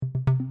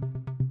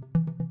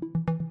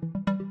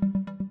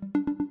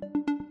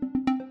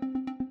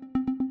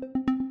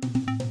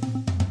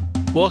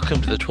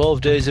Welcome to the 12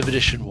 Days of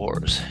Edition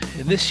Wars.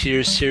 In this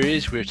year's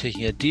series, we are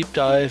taking a deep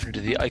dive into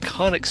the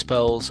iconic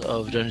spells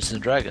of Dungeons &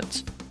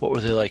 Dragons. What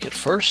were they like at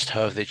first?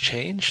 How have they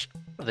changed?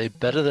 Are they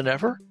better than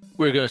ever?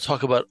 We're going to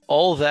talk about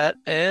all that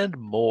and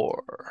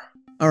more.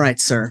 All right,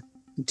 sir.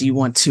 Do you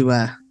want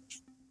to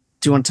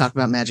talk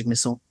about Magic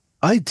Missile?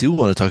 I do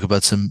want to talk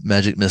about some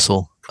Magic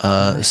Missile,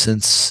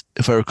 since,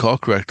 if I recall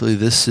correctly,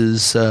 this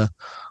is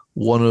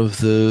one of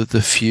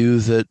the few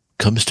that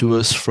comes to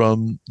us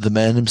from the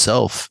man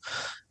himself,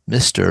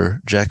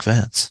 Mr. Jack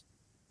Vance.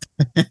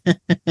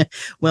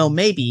 Well,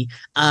 maybe.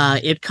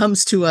 It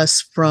comes to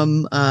us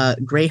from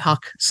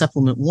Greyhawk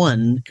Supplement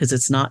 1 because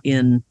it's not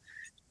in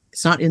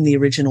the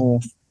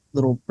original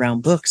little brown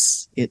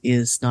books. It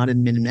is not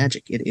in Min and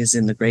Magic. It is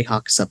in the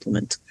Greyhawk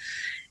Supplement.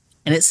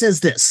 And it says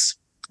this.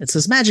 It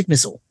says Magic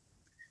Missile.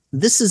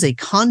 This is a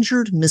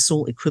conjured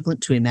missile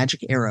equivalent to a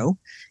magic arrow,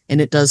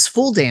 and it does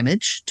full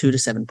damage, 2 to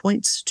 7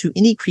 points, to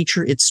any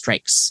creature it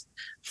strikes.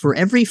 For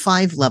every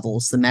 5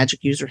 levels the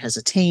magic user has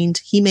attained,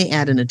 he may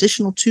add an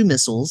additional 2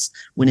 missiles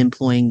when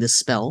employing this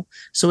spell,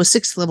 so a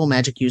 6th level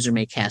magic user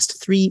may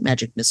cast 3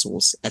 magic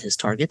missiles at his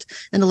target,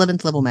 an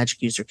 11th level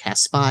magic user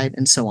casts 5,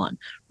 and so on.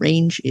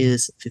 Range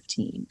is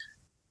 15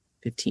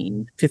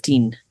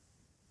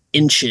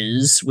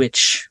 inches,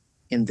 which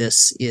in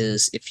this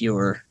is, if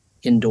you're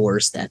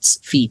indoors, that's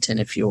feet, and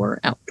if you're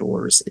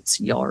outdoors, it's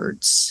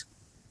yards.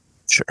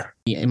 Sure.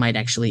 Yeah, it might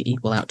actually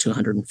equal out to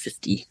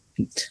 150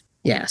 feet.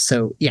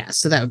 So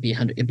that would be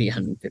 100. It'd be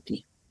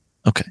 150.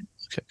 Okay.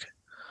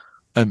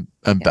 I'm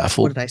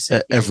baffled. What did I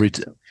say? Every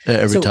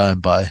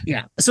time by.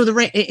 Yeah. So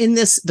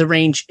the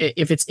range,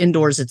 if it's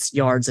indoors, it's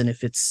yards, and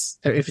if it's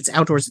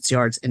outdoors, it's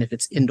yards, and if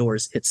it's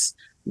indoors, it's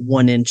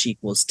 1 inch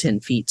equals 10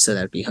 feet. So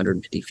that would be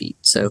 150 feet.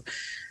 So.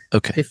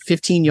 Okay.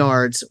 15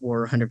 yards or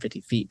 150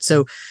 feet.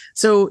 So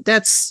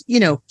that's,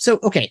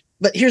 okay.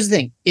 But here's the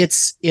thing.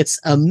 It's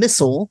a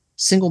missile,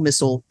 single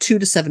missile, 2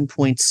 to 7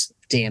 points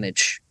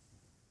damage.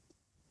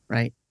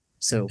 Right?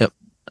 So yep.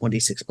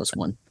 1d6 plus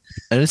 1.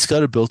 And it's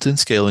got a built-in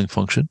scaling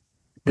function,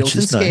 which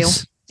is scale.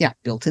 Nice. Yeah,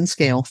 built-in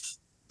scale.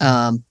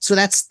 So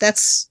that's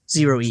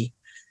 0E.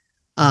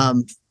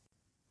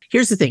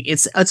 Here's the thing.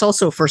 It's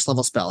also a first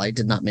level spell. I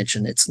did not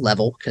mention its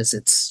level because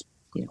it's,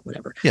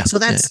 whatever. Yeah. So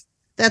that's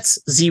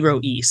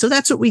 0E. So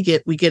that's what we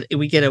get. We get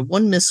a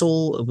 1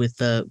 missile with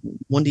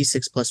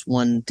 1d6 plus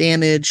 1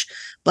 damage,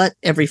 but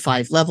every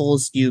 5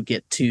 levels you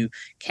get to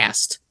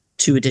cast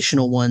 2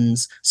 additional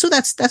ones. So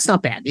that's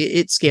not bad.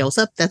 It scales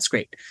up. That's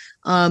great.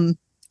 So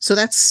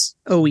that's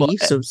OE. Well,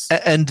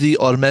 and the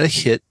automatic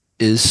hit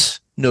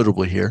is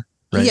notable here,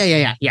 right?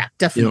 Yeah,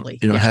 definitely.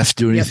 You don't have to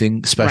do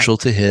anything special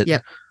to hit.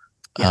 Yep.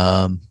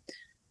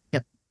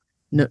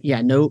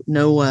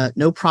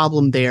 No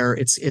problem there.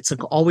 It's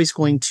always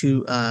going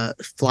to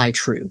fly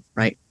true,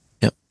 right?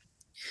 Yep.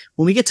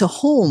 When we get to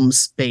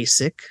Holmes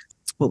Basic,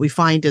 what we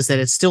find is that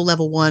it's still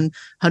level 1,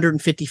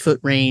 150 foot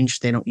range.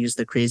 They don't use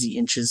the crazy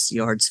inches,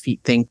 yards, feet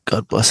thing.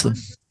 God bless them.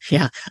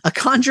 Yeah. A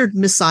conjured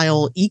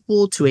missile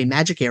equal to a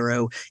magic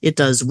arrow. It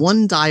does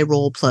 1 die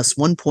roll plus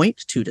 1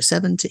 point, 2 to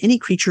 7, to any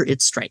creature it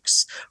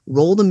strikes.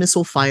 Roll the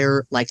missile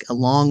fire like a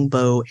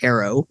longbow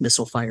arrow,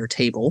 missile fire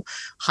table.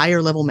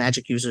 Higher level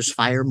magic users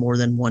fire more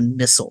than 1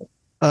 missile.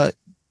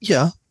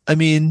 Yeah. I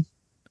mean,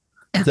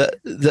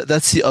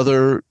 that's the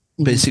other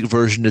basic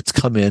version that's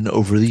come in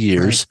over the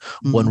years. Right.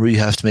 Mm-hmm. One where you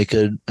have to make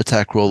an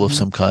attack roll of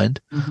some kind.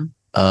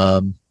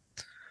 Mm-hmm.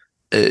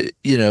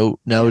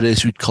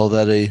 Nowadays we'd call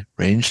that a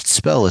ranged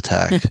spell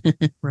attack.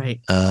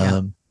 Right.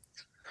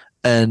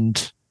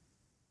 And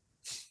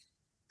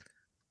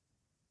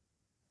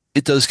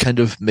it does kind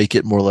of make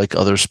it more like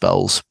other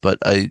spells, but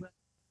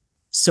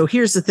So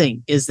here's the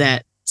thing is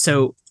that,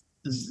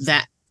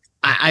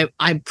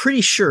 I'm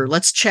pretty sure,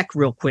 let's check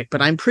real quick,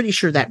 but I'm pretty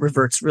sure that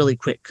reverts really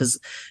quick because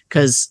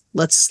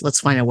let's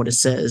find out what it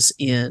says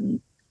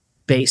in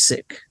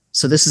basic.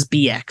 So this is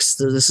BX.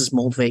 So this is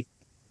Tom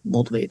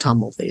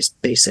Moldvay's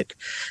basic. It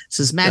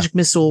says magic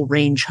missile,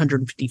 range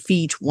 150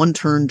 feet, 1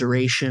 turn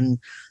duration.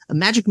 A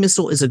magic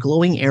missile is a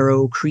glowing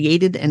arrow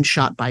created and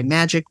shot by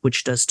magic,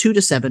 which does 2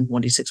 to 7,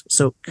 1d6,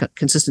 so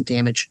consistent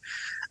damage,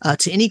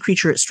 to any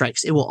creature it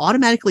strikes. It will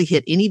automatically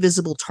hit any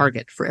visible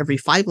target. For every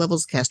 5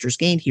 levels the caster's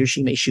gained, he or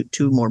she may shoot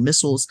 2 more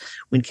missiles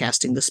when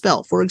casting the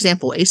spell. For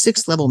example, a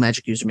 6th level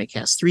magic user may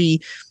cast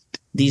 3.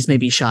 These may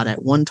be shot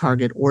at 1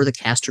 target, or the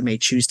caster may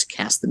choose to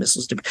cast the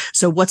missiles.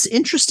 So what's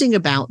interesting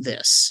about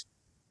this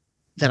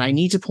that I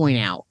need to point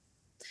out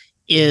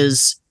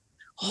is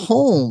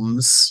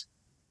Holmes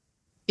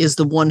is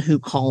the one who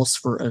calls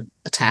for an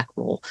attack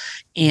roll.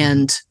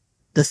 And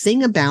the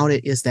thing about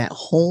it is that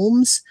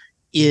Holmes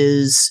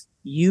is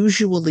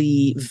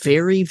usually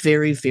very,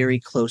 very, very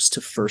close to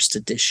first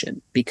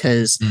edition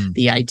because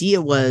the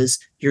idea was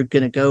you're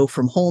going to go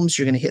from Holmes,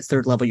 you're going to hit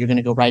 3rd level, you're going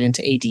to go right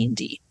into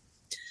AD&D.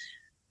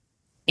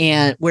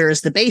 And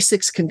whereas the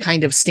basics can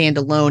kind of stand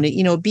alone,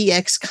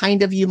 BX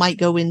kind of, you might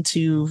go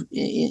into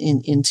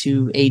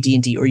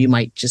AD&D, or you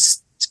might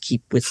just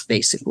keep with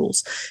basic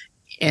rules.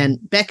 And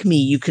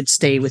Beckme, you could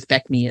stay with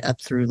Beckme up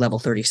through level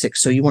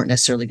 36, so you weren't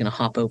necessarily going to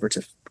hop over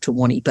to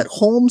 1E. But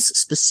Holmes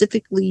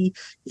specifically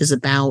is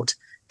about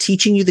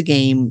teaching you the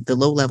game, the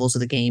low levels of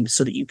the game,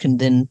 so that you can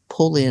then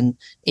pull in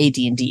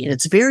AD&D. And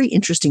it's very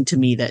interesting to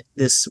me that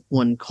this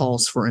one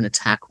calls for an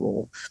attack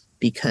roll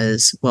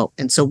because, well,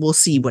 and so we'll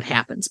see what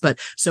happens. But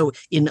so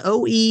in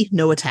OE,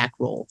 no attack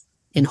roll.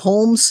 In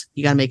Holmes,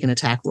 you got to make an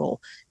attack roll.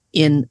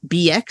 In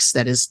BX,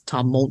 that is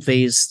Tom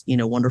Moldvay's,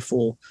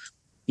 wonderful,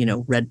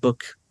 red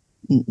book,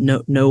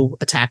 no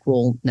attack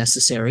roll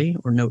necessary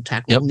or no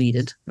attack roll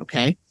needed.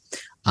 Okay.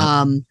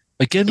 Yep.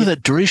 Again, with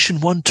that duration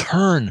 1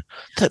 turn,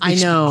 that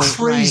makes me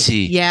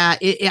crazy. Right?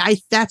 Yeah,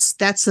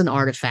 that's an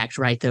artifact,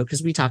 right? Though,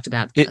 because we talked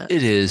about it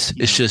is.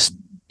 It's just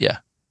yeah.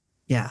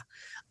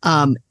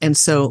 And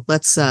so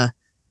let's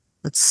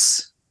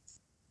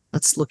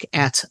look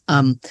at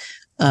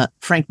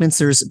Frank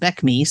Mintzer's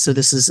Beckme. So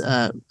this is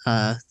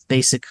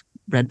basic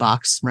red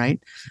box,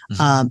 right?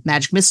 Mm-hmm.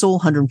 Magic missile,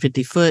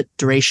 150 foot,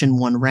 duration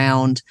 1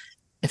 round.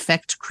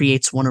 Effect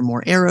creates 1 or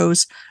more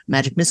arrows.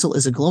 Magic missile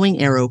is a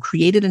glowing arrow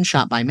created and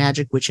shot by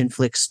magic, which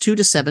inflicts 2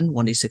 to 7,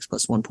 1d6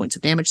 plus 1 points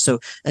of damage. So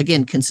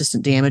again,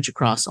 consistent damage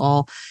across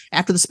all.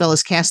 After the spell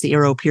is cast, the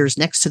arrow appears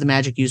next to the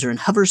magic user and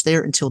hovers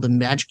there until the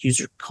magic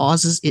user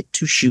causes it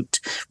to shoot.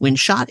 When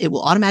shot, it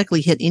will automatically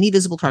hit any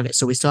visible target.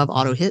 So we still have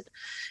auto hit.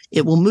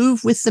 It will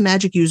move with the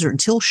magic user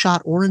until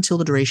shot or until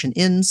the duration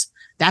ends.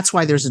 That's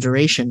why there's a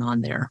duration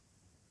on there.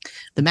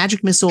 The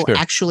magic missile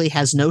actually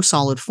has no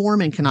solid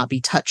form and cannot be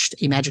touched.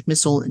 A magic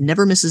missile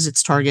never misses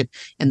its target,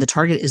 and the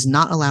target is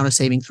not allowed a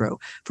saving throw.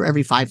 For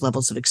every 5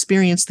 levels of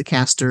experience, the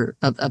caster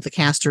of the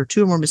caster,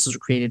 2 or more missiles are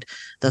created.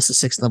 Thus, the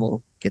 6th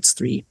level gets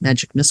 3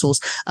 magic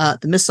missiles. The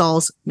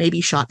missiles may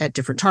be shot at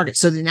different targets.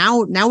 So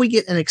now we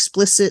get an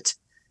explicit.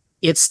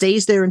 It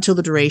stays there until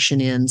the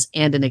duration ends,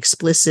 and an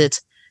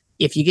explicit.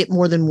 If you get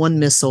more than 1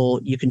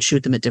 missile, you can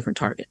shoot them at different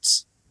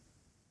targets.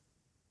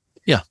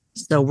 Yeah.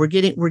 So we're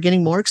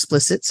getting more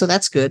explicit. So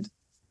that's good.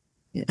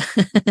 Yeah.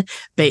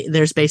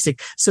 There's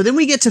basic. So then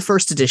we get to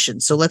first edition.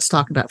 So let's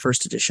talk about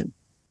first edition.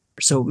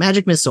 So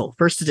Magic Missile,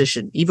 first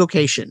edition,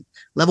 evocation,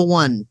 level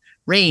 1,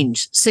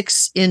 range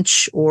 6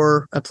 inch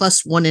or a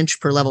plus 1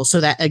 inch per level.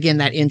 So that again,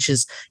 that inch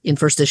is in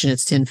first edition,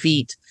 it's 10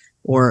 feet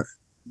or,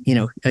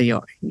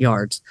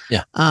 yards.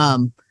 Yeah.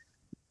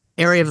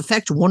 Area of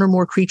effect, 1 or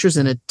more creatures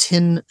in a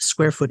 10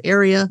 square foot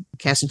area.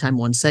 Casting time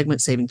 1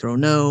 segment, saving throw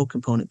no,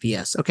 component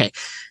VS. Okay.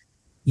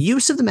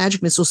 Use of the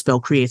magic missile spell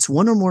creates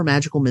 1 or more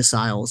magical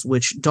missiles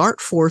which dart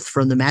forth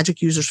from the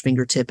magic user's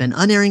fingertip and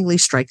unerringly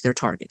strike their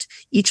target.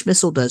 Each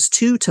missile does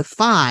 2 to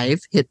 5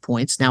 hit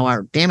points. Now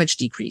our damage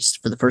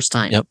decreased for the first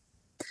time. Yep.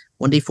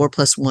 1d4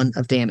 plus 1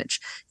 of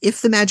damage.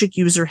 If the magic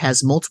user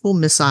has multiple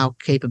missile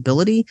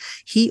capability,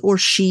 he or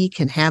she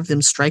can have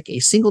them strike a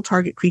single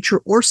target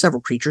creature or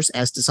several creatures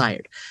as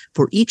desired.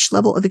 For each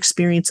level of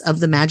experience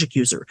of the magic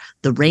user,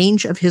 the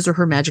range of his or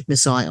her magic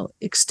missile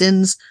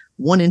extends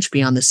 1 inch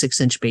beyond the 6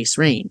 inch base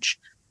range.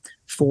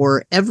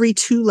 For every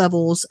 2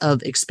 levels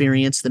of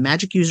experience, the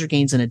magic user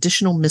gains an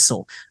additional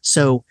missile.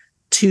 So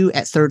 2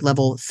 at 3rd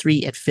level,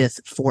 3 at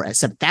 5th, 4 at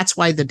 7th. That's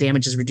why the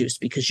damage is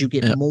reduced, because you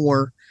get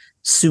more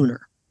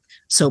sooner.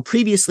 So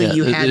previously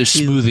you had to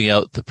smoothing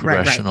out the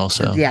progression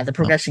also. Yeah, the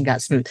progression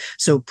got smooth.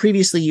 So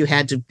previously you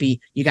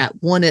got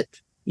 1 at,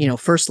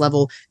 first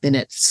level, then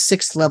at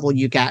 6th level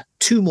you got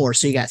 2 more,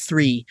 so you got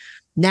 3.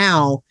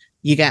 Now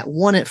you got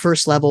 1 at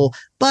first level,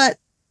 but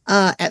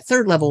at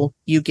 3rd level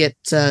you get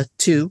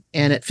 2,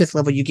 and at 5th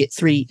level you get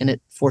 3, and at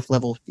 4th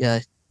level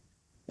or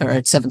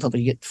at 7th level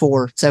you get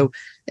 4. So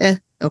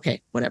okay,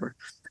 whatever.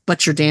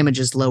 But your damage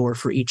is lower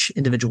for each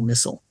individual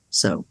missile.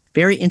 So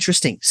very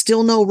interesting.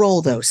 Still no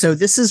roll though. So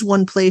this is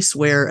one place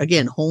where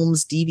again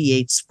Holmes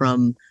deviates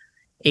from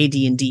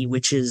AD&D,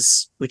 which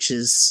is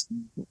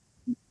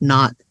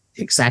not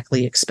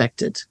exactly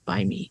expected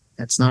by me.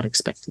 That's not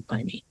expected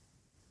by me.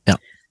 Yeah.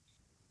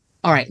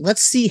 All right,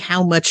 let's see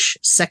how much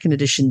second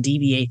edition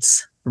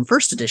deviates from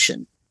first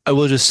edition. I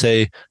will just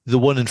say the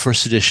one in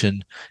first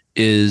edition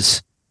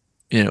is,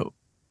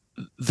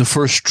 the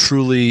first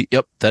truly,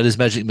 that is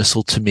Magic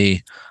Missile to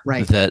me,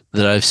 right? That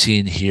I've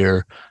seen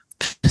here.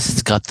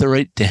 It's got the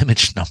right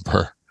damage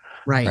number,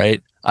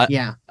 right?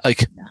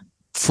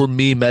 For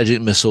me,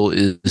 Magic Missile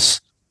is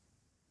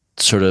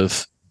sort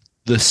of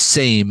the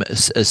same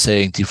as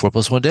saying D4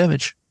 plus 1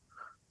 damage.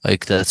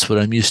 Like that's what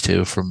I'm used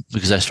to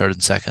because I started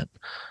in second.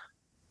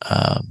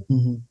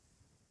 Mm-hmm.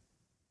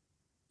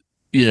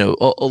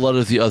 A lot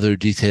of the other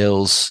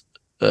details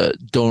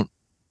don't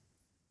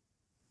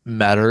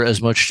matter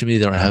as much to me.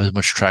 They don't have as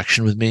much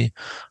traction with me,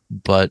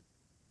 but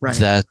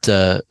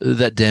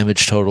that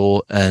damage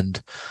total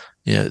and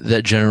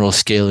that general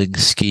scaling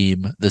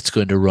scheme that's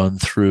going to run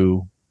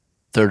through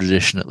third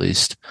edition at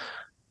least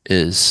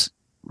is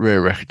very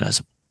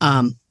recognizable.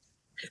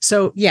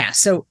 So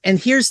and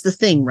here's the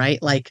thing, right?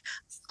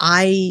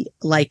 I'm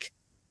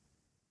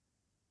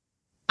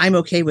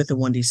okay with the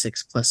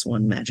 1d6 plus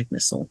 1 magic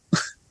missile.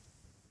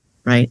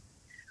 Right?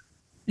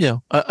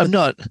 I'm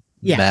not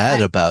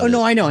mad about it. Oh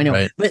no, I know.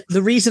 Right? But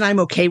the reason I'm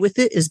okay with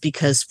it is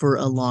because for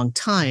a long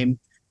time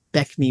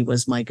Beckme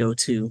was my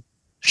go-to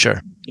Sure.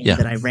 game Yeah.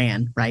 that I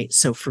ran, right?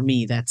 So for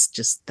me,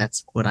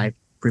 that's what I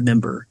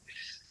remember.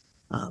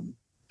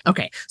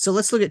 Okay, so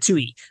let's look at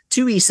 2E.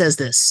 2E says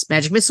this: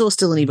 Magic Missile,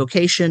 still an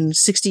evocation,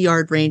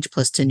 60-yard range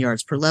plus 10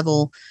 yards per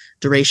level,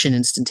 duration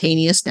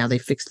instantaneous. Now they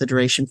fixed the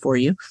duration for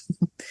you.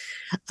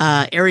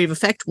 Area of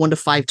effect, 1 to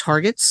 5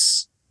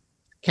 targets.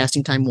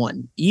 Casting time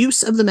 1.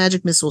 Use of the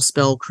Magic Missile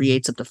spell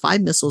creates up to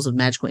 5 missiles of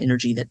magical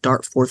energy that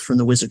dart forth from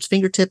the wizard's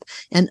fingertip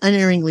and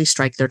unerringly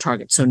strike their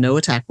target. So no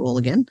attack roll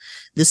again.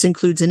 This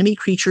includes enemy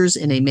creatures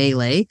in a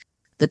melee.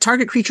 The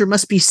target creature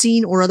must be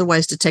seen or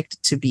otherwise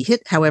detected to be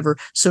hit, however,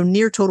 so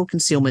near total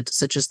concealment,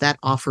 such as that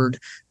offered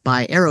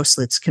by arrow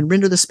slits, can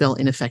render the spell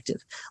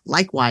ineffective.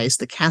 Likewise,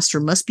 the caster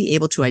must be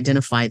able to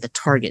identify the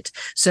target.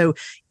 So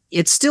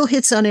it still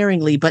hits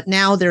unerringly, but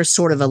now there's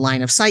sort of a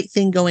line of sight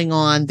thing going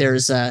on.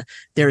 There's a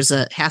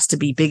has to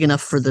be big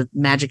enough for the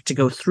magic to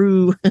go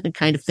through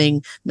kind of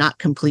thing, not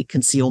complete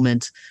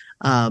concealment.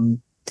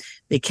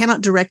 They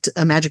cannot direct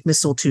a magic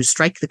missile to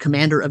strike the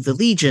commander of the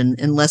legion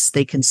unless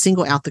they can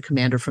single out the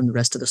commander from the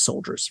rest of the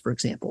soldiers, for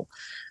example.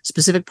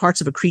 Specific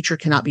parts of a creature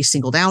cannot be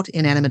singled out.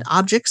 Inanimate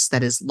objects,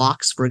 that is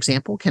locks, for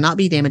example, cannot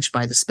be damaged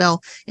by the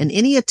spell, and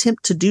any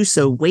attempt to do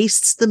so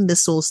wastes the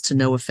missiles to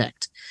no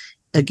effect.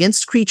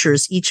 Against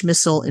creatures, each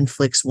missile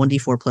inflicts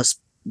 1d4 plus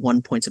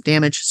 1 points of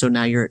damage, so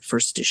now you're at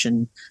first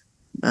edition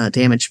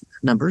damage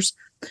numbers.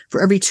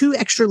 For every 2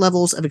 extra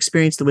levels of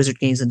experience, the wizard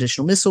gains an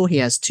additional missile. He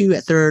has 2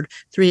 at 3rd,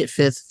 3 at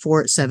 5th,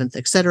 4 at 7th,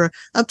 etc.,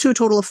 up to a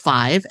total of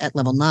 5 at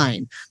level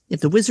 9. If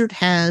the wizard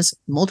has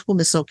multiple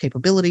missile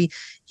capability,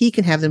 he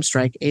can have them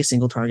strike a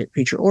single target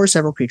creature or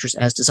several creatures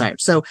as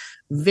desired. So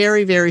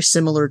very, very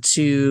similar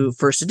to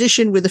first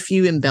edition with a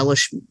few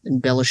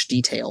embellished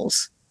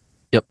details.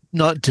 Yep.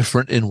 Not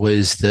different in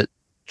ways that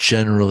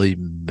generally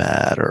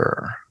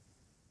matter.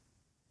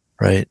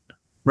 Right?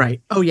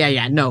 Right. Oh,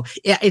 yeah. No,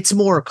 it's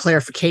more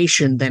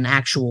clarification than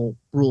actual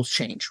rules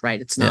change,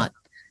 right? It's not,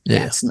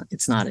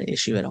 it's not an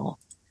issue at all.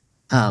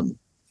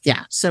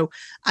 So,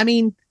 I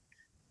mean,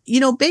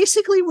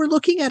 basically we're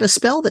looking at a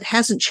spell that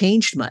hasn't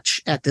changed much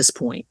at this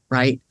point,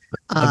 right?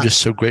 I'm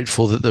just so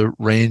grateful that the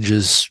range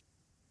is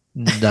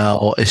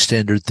now a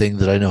standard thing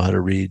that I know how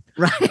to read.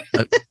 Right.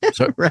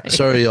 Right.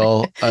 Sorry,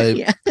 y'all.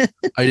 I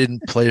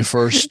didn't play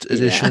first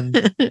edition,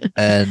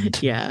 and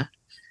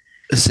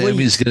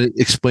Sammy's going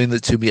to explain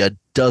that to me a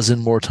dozen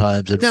more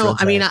times. No,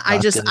 I mean,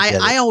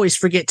 I always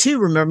forget too.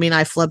 Remember, I mean,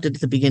 I flubbed it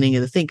at the beginning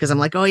of the thing because I'm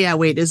like, oh yeah,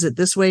 wait, is it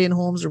this way in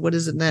Holmes or what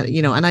is it that,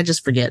 and I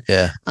just forget.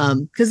 Yeah.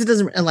 Because it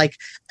doesn't, like,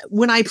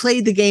 when I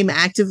played the game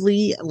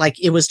actively, like,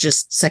 it was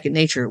just second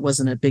nature. It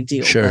wasn't a big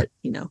deal. Sure. But,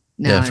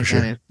 now I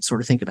kind of sort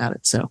of think about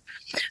it.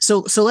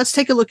 So let's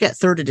take a look at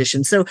third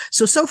edition. So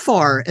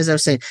far, as I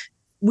was saying,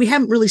 we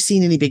haven't really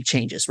seen any big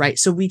changes, right?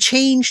 So we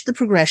changed the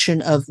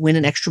progression of when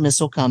an extra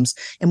missile comes,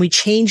 and we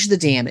changed the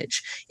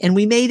damage, and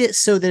we made it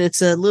so that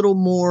it's a little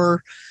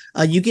more,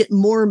 you get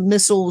more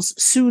missiles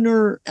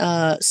sooner,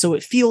 so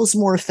it feels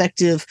more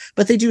effective,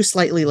 but they do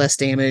slightly less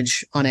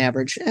damage on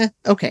average.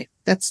 Okay.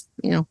 That's,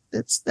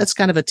 that's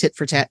kind of a tit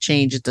for tat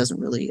change. It doesn't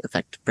really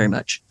affect very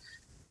much.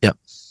 Yep.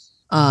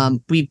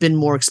 We've been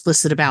more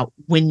explicit about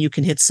when you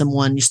can hit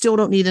someone. You still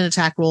don't need an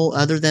attack roll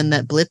other than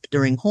that blip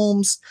during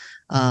Holmes.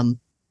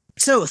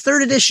 So,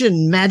 third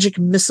edition, Magic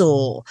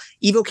Missile,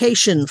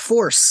 Evocation,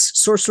 Force,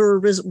 Sorcerer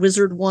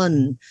Wizard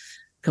 1.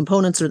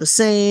 Components are the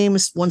same.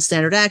 1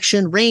 standard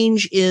action.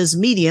 Range is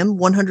medium,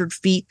 100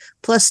 feet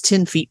plus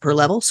 10 feet per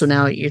level. So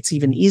now it's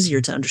even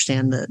easier to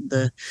understand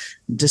the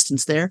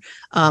distance there.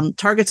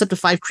 Targets up to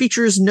 5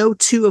 creatures, no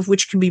 2 of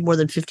which can be more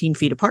than 15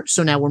 feet apart.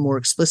 So now we're more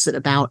explicit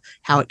about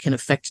how it can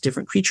affect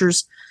different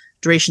creatures.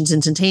 Duration's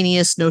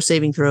instantaneous, no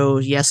saving throw.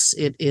 Yes,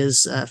 it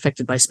is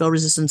affected by spell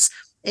resistance.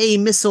 A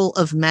missile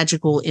of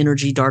magical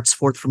energy darts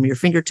forth from your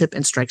fingertip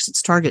and strikes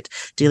its target,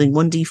 dealing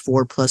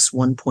 1d4 plus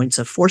 1 points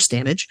of force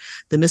damage.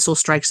 The missile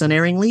strikes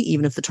unerringly,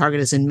 even if the target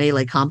is in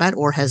melee combat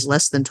or has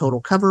less than total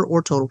cover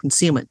or total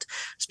concealment.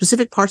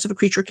 Specific parts of a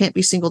creature can't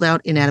be singled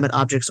out. Inanimate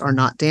objects are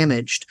not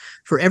damaged.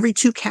 For every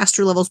 2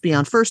 caster levels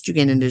beyond first, you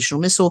gain an additional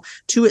missile,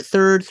 2 at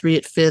 3rd, 3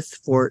 at 5th,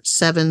 4 at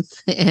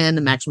 7th, and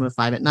a maximum of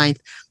 5 at 9th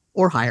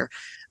or higher.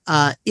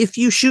 If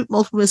you shoot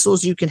multiple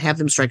missiles, you can have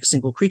them strike a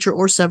single creature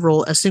or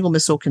several. A single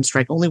missile can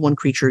strike only one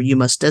creature. You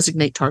must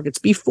designate targets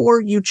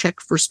before you check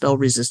for spell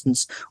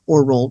resistance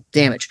or roll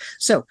damage.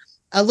 So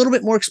a little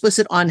bit more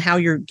explicit on how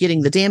you're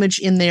getting the damage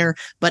in there,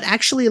 but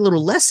actually a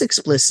little less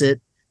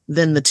explicit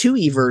than the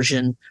 2E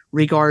version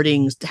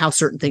regarding how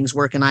certain things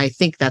work. And I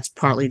think that's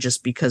partly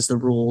just because the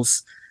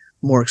rules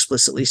more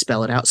explicitly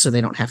spell it out so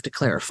they don't have to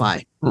clarify.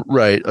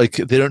 Right. Like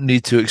they don't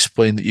need to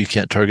explain that you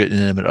can't target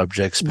inanimate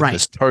objects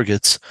because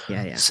targets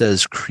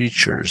says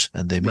creatures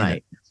and they mean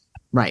it.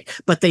 Right.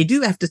 But they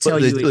do have to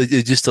tell you.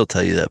 They just still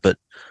tell you that, but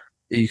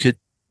you could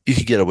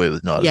get away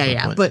with not.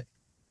 Yeah. But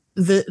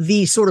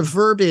the sort of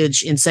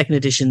verbiage in second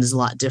edition is a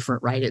lot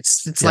different, right?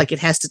 It's like it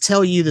has to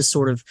tell you the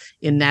sort of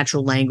in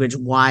natural language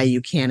why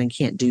you can and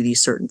can't do these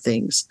certain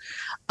things.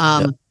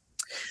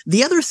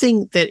 The other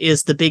thing that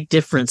is the big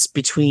difference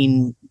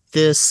between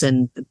this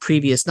and the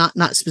previous, not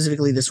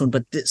specifically this one,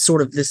 but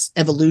sort of this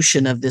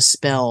evolution of this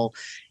spell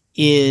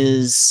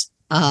is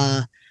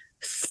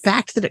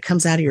fact that it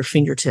comes out of your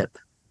fingertip.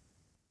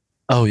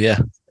 Oh yeah.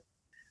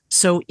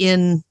 So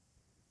in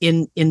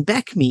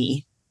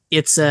Beckme,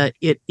 it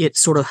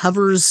sort of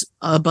hovers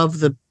above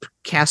the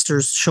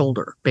caster's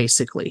shoulder,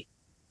 basically.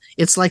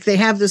 It's like they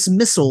have this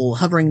missile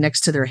hovering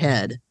next to their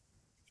head,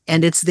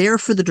 and it's there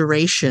for the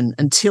duration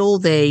until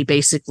they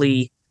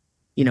basically,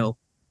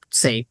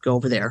 say, go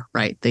over there,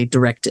 right? They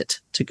direct it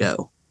to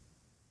go.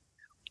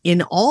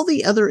 In all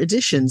the other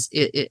editions,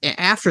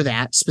 after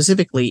that,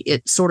 specifically,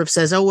 it sort of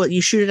says, oh, well,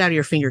 you shoot it out of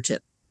your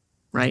fingertip,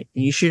 right?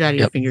 And you shoot out of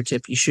your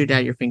fingertip, you shoot out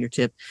of your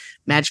fingertip.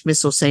 Magic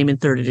Missile, same in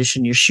 3rd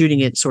edition. You're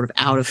shooting it sort of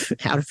out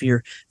of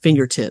your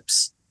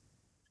fingertips.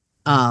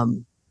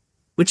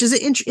 Which is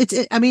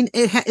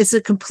it's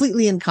a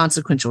completely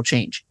inconsequential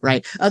change,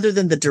 right? Other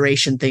than the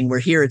duration thing, where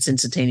here it's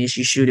instantaneous,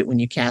 you shoot it when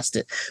you cast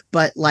it.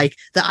 But like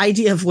the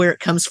idea of where it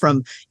comes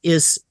from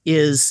is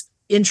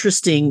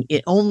interesting.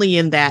 Only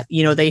in that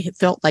they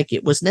felt like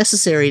it was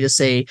necessary to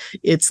say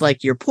it's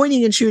like you're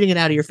pointing and shooting it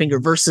out of your finger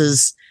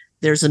versus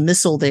there's a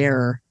missile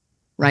there,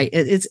 right?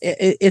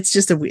 It's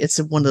just it's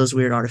one of those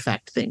weird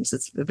artifact things.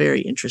 It's a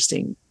very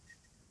interesting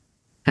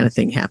kind of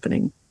thing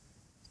happening.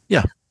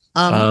 Yeah.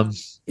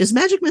 Is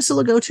Magic Missile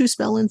a go-to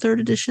spell in 3rd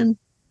edition?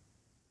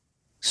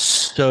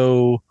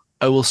 So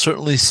I will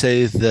certainly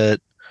say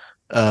that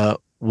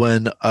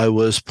when I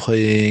was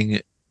playing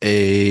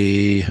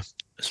a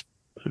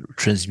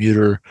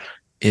transmuter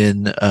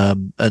in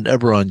an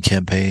Eberron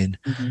campaign,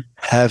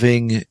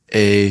 having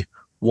a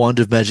Wand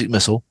of Magic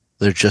Missile,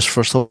 they're just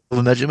first level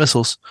magic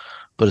missiles,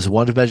 but as a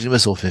Wand of Magic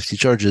Missile, 50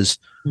 charges,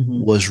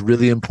 was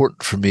really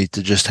important for me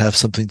to just have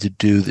something to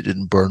do that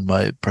didn't burn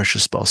my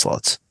precious spell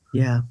slots.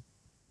 Yeah.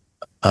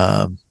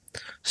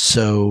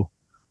 So,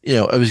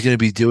 I was going to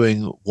be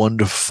doing 2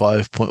 to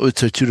 5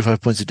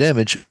 points of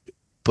damage,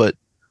 but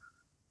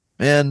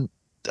man,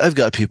 I've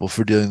got people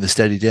for doing the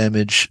steady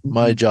damage.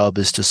 My job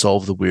is to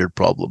solve the weird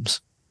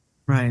problems.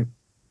 Right.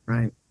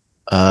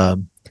 I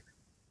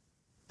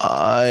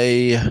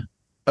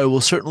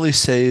will certainly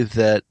say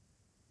that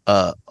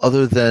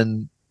other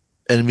than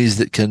enemies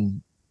that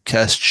can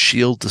cast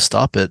shield to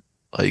stop it,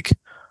 like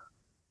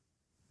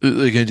they're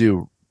going to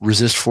do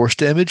resist force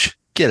damage,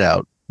 get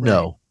out.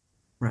 No.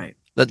 Right.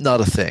 That's not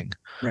a thing.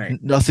 Right.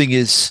 Nothing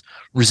is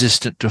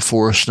resistant to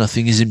force.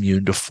 Nothing is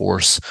immune to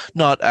force.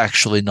 Not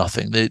actually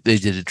nothing. They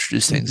did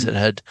introduce things that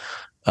had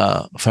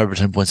 5 or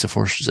 10 points of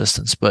force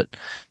resistance, but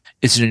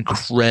it's an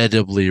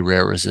incredibly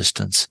rare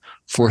resistance.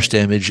 Force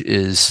damage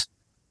is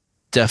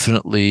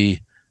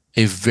definitely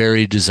a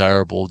very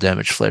desirable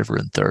damage flavor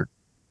in 3rd.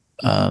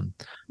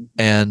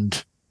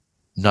 And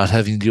not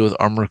having to deal with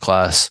armor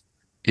class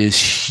is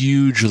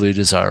hugely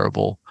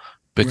desirable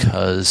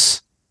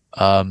because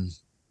in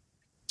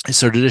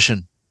 3rd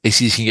edition,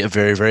 ACs can get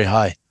very, very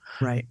high.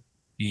 Right.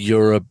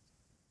 You're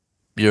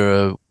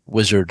a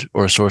wizard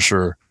or a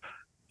sorcerer.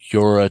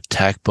 Your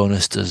attack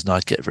bonus does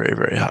not get very,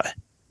 very high.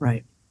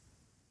 Right.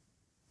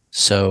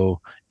 So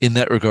in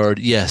that regard,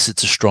 yes,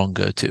 it's a strong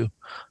go-to.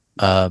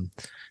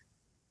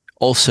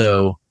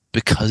 Also,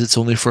 because it's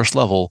only first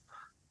level,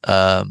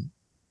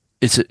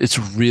 it's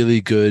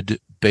really good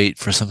bait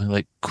for something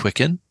like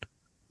Quicken.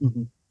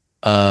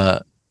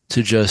 To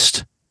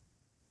just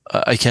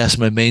I cast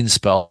my main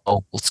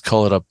spell, let's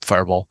call it a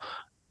fireball,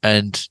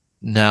 and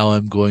now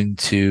I'm going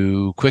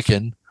to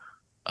Quicken.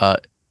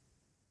 The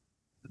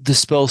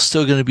spell's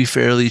still going to be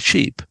fairly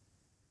cheap,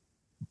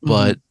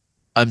 but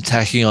I'm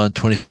tacking on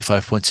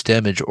 25 points of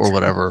damage or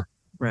whatever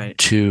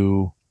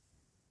to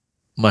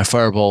my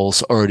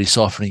fireballs already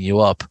softening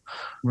you up.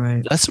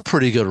 Right. That's a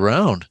pretty good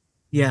round.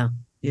 Yeah.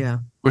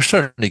 We're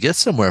starting to get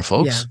somewhere,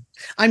 folks. Yeah.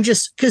 I'm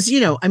just because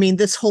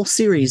this whole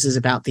series is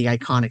about the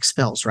iconic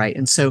spells, right?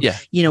 And so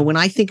when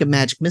I think of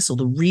Magic Missile,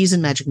 the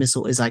reason Magic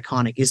Missile is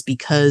iconic is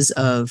because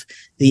of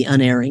the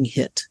unerring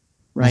hit,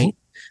 right?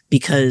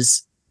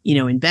 Because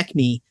in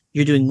Beckme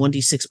you're doing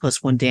 1d6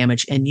 plus 1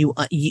 damage, and you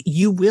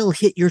will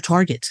hit your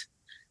target.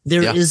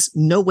 There is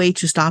no way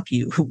to stop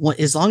you.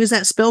 As long as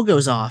that spell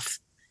goes off,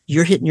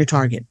 you're hitting your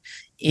target,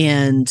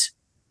 and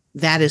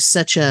that is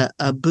such a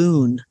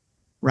boon.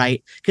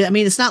 Right.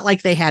 It's not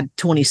like they had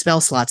 20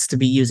 spell slots to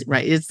be using.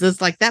 Right. It's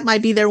just like that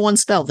might be their one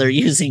spell they're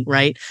using.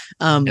 Right.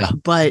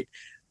 But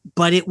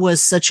it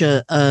was such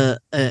a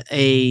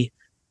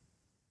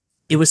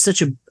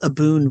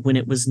boon when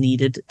it was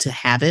needed to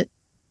have it.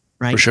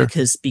 Right. For sure.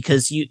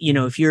 Because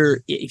if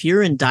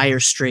you're in dire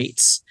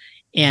straits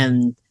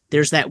and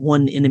there's that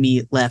one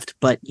enemy left,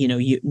 but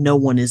no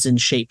one is in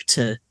shape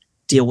to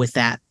deal with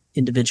that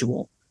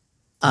individual.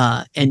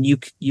 And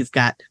you've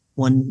got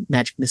one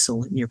magic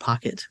missile in your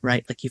pocket,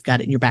 right? Like you've got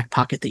it in your back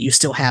pocket that you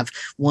still have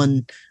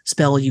one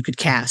spell you could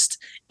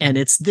cast, and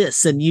it's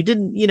this, and you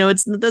didn't,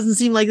 it doesn't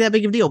seem like that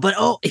big of a deal, but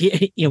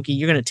you're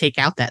going to take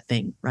out that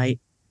thing, right?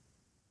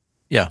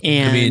 Yeah.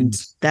 And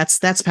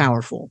that's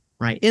powerful,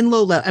 right? In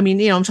low level,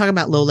 I'm talking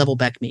about low level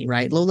Beckme,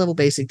 right? Low level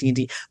basic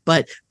D&D,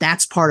 but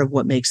that's part of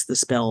what makes the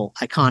spell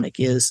iconic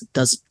is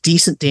does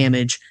decent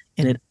damage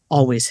and it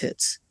always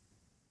hits.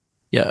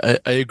 Yeah,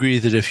 I agree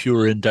that if you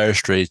were in dire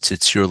straits,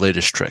 it's your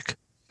latest trick.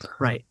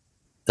 Right.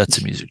 That's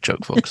a music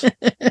joke, folks.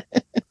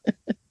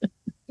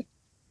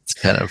 It's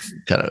kind of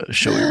a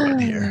showy run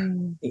here.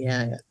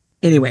 Yeah.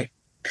 Anyway,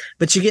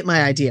 but you get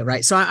my idea,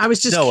 right? So I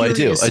was just No,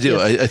 curious. I do.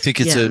 If, I think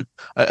it's yeah,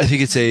 I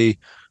think it's a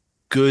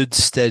good,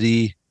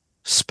 steady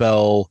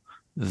spell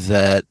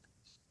that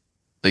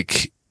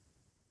like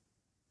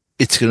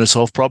it's going to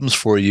solve problems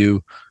for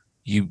you.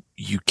 You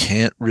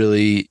can't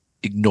really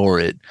ignore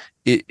it.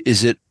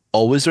 Is it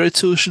always the right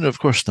solution? Of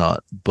course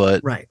not.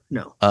 But right.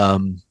 No.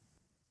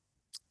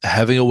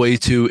 having a way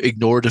to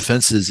ignore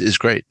defenses is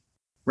great.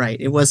 Right.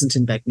 It wasn't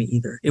in Beck Me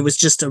either. It was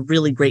just a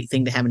really great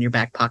thing to have in your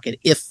back pocket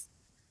if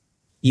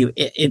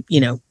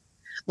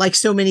like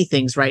so many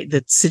things, right?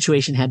 The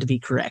situation had to be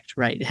correct,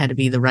 right? It had to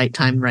be the right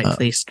time, right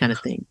place kind of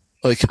thing.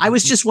 Like I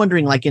was just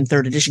wondering, like in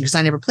third edition, because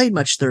I never played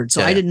much third,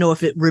 so I didn't know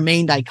if it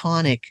remained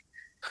iconic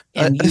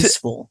and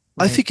useful.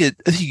 Right? I think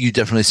you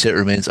definitely say it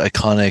remains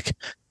iconic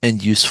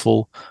and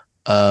useful.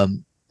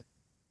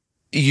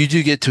 You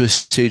do get to a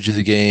stage of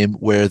the game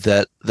where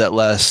that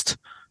last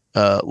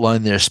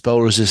line there,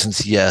 spell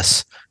resistance,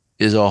 yes,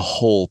 is a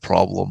whole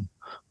problem.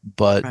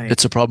 But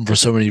it's a problem for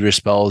so many of your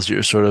spells.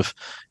 You're sort of,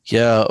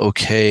 yeah,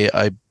 okay,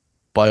 I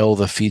buy all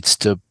the feats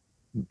to,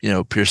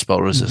 pure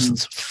spell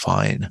resistance,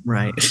 fine.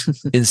 Right.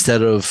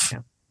 Instead of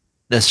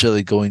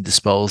necessarily going to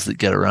spells that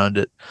get around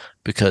it,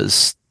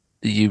 because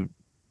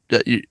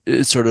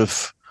it's sort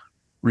of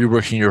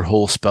reworking your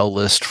whole spell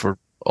list for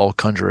all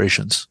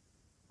conjurations,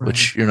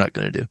 which you're not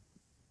going to do.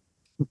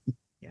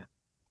 Yeah.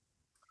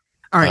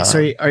 All right.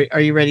 So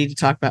are you ready to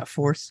talk about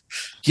fourth?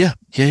 Yeah.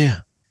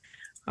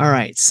 All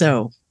right.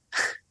 So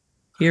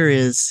here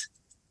is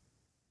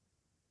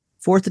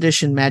fourth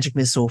edition Magic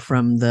Missile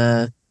from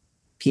the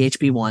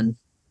PHB 1.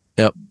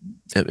 Yep.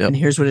 And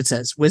here's what it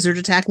says. Wizard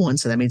attack 1,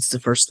 so that means it's the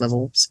first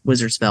level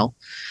wizard spell.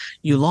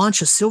 You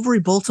launch a silvery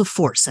bolt of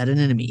force at an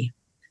enemy.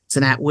 It's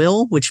an at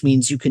will, which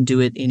means you can do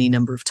it any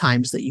number of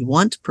times that you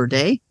want per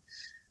day.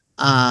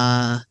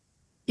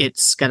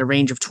 It's got a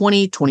range of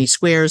 20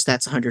 squares.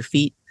 That's 100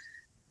 feet,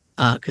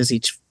 because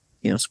each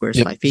square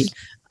is 5 feet.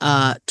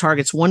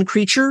 Targets one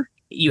creature.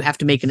 You have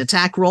to make an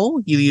attack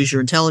roll. You use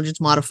your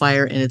intelligence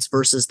modifier, and it's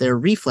versus their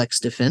reflex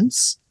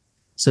defense.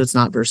 So it's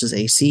not versus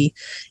AC.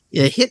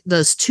 A hit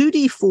does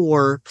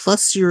 2d4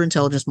 plus your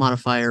intelligence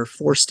modifier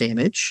force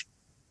damage.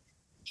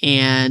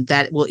 And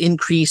that will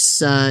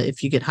increase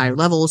if you get higher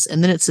levels.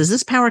 And then it says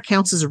this power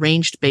counts as a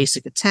ranged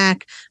basic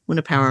attack when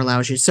a power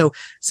allows you. So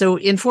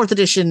in fourth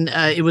edition,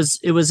 it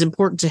was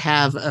important to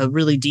have a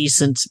really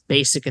decent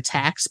basic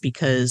attacks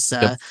because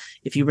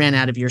if you ran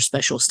out of your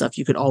special stuff,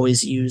 you could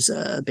always use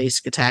a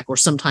basic attack. Or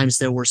sometimes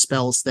there were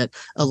spells that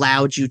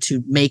allowed you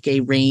to make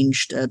a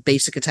ranged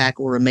basic attack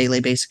or a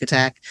melee basic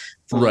attack.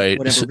 Right.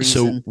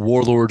 So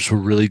warlords were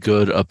really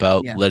good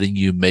about letting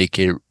you make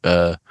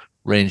a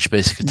range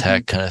basic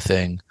attack kind of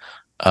thing.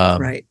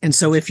 Right. And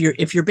so if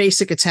your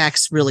basic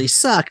attacks really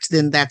sucked,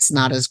 then that's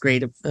not as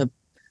great a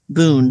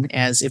boon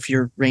as if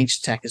your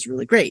ranged attack is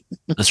really great.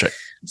 That's right.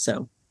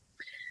 So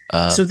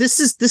this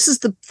is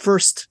the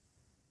first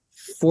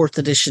fourth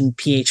edition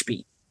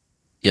PHB.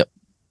 Yep.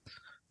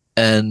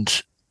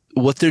 And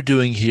what they're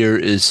doing here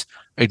is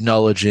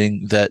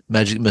acknowledging that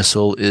Magic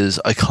Missile is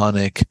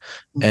iconic,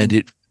 and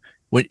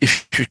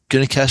if you're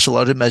going to cast a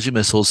lot of magic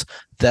missiles,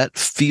 that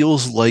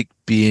feels like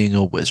being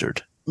a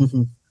wizard.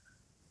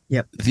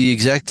 Yep. The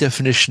exact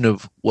definition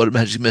of what a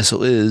magic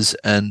missile is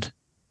and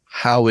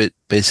how it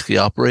basically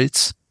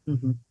operates,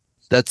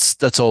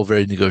 that's all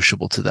very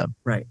negotiable to them.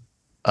 Right.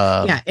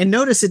 And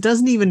notice it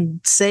doesn't even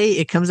say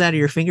it comes out of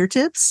your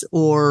fingertips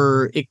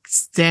or it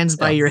stands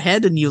by your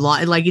head and you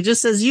launch. Like it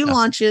just says you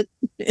launch it.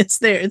 It's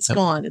there. It's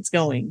gone. It's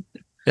going.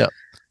 Yeah.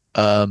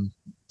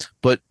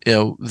 But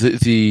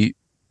the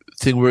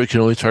thing where it can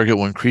only target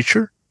one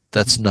creature,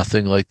 that's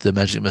nothing like the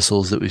magic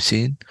missiles that we've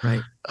seen.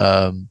 Right.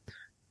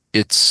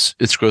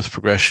 Its growth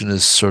progression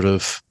is sort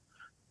of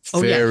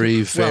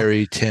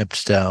very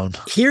tamped down.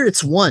 Here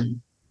it's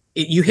one.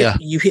 You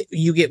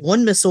get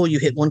one missile, you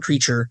hit one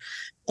creature.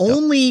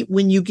 Only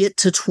when you get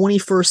to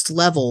 21st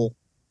level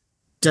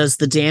does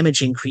the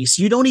damage increase.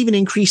 You don't even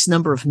increase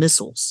number of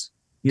missiles.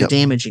 Your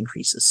damage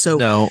increases. So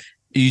now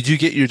you do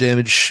get your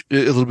damage,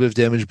 a little bit of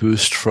damage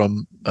boost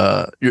from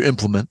your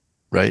implement.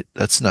 Right.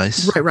 That's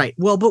nice. Right.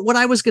 Well, but what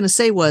I was going to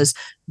say was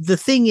the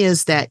thing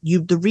is that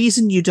the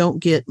reason you don't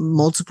get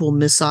multiple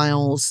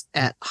missiles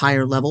at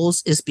higher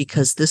levels is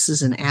because this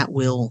is an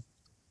at-will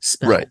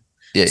spell. Right.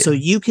 Yeah. So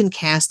you can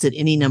cast it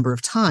any number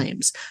of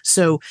times.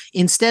 So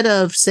instead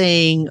of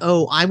saying,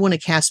 oh, I want to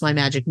cast my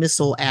magic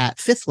missile at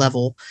 5th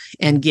level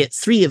and get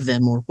 3 of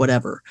them or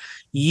whatever,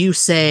 you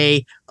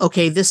say,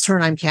 okay, this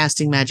turn I'm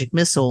casting magic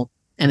missile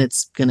and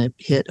it's going to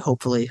hit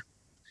hopefully.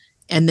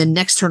 And then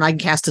next turn I can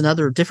cast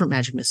another different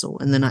magic missile.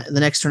 And then the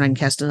next turn I can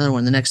cast another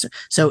one.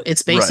 So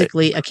it's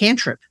basically a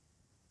cantrip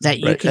that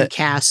you can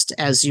cast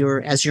as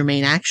your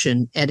main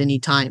action at any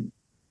time.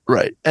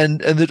 Right.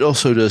 And it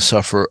also does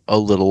suffer a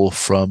little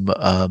from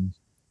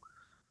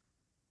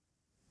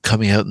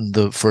coming out in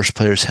the first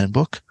player's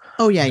handbook.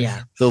 Oh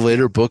yeah. The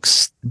later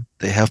books,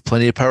 they have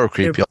plenty of power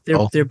creep,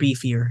 y'all. They're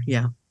beefier.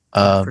 Yeah,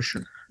 for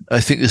sure. I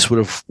think this would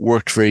have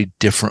worked very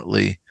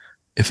differently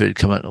if it had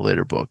come out in a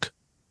later book,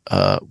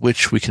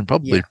 which we can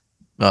probably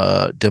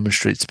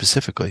demonstrate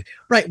specifically.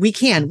 Right, we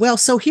can. Well,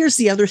 so here's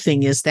the other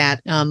thing is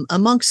that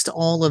amongst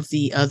all of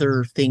the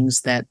other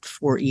things that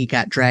 4E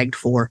got dragged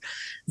for,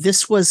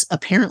 this was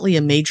apparently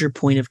a major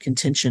point of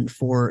contention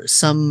for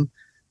some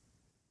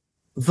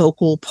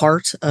vocal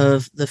part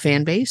of the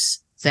fan base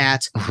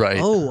that,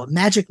 a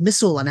magic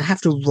missile and I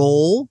have to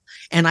roll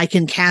and I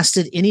can cast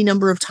it any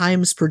number of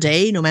times per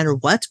day, no matter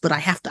what, but I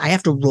have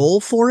to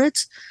roll for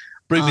it.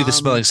 Bring me the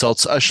smelling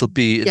salts. I shall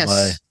be in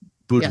my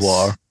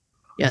boudoir.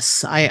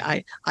 Yes,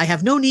 I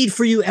have no need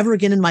for you ever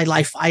again in my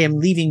life. I am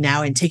leaving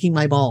now and taking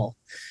my ball.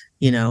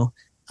 Oh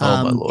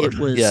my lord! It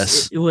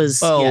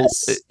was. Well,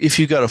 if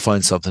you got to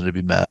find something to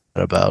be mad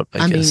about,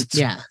 I guess.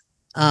 Yeah.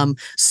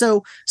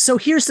 So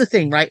here's the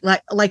thing, right?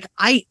 Like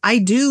I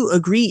do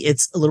agree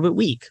it's a little bit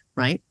weak,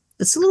 right?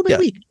 It's a little bit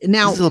weak.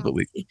 Now, it's a little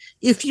bit weak.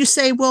 If you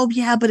say, well,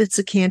 yeah, but it's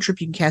a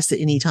cantrip, you can cast it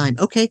anytime.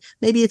 Okay,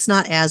 maybe it's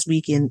not as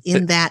weak in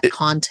that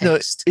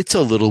context. No, it's a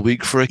little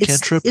weak for a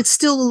cantrip. It's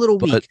still a little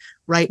weak,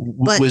 right?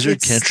 But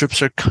wizard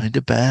cantrips are kind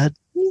of bad.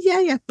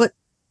 Yeah, but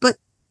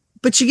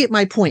you get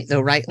my point, though,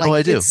 right? Like,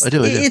 I do.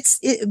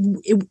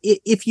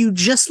 If you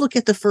just look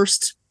at the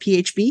first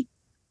PHB,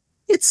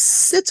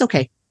 it's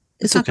okay.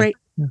 It's not great.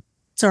 Yeah.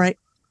 It's all right.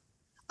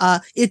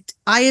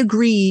 I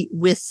agree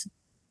with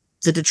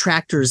the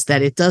detractors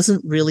that it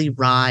doesn't really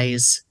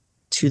rise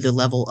to the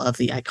level of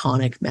the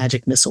iconic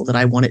magic missile that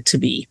I want it to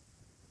be.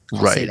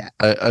 I'll say that.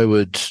 I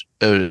would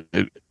go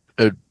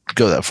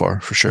that far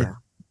for sure.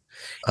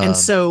 Yeah. And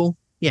so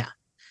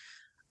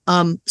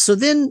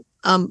then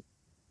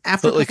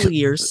after a couple of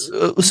years.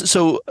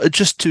 So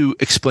just to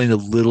explain a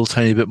little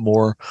tiny bit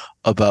more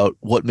about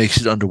what makes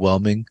it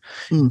underwhelming,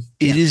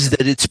 it is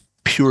that it's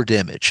pure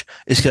damage.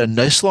 It's got a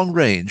nice long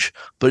range,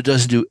 but it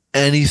doesn't do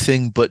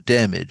anything but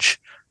damage.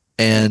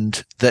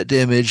 And that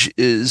damage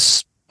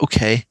is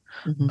okay.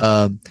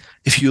 Mm-hmm.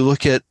 If you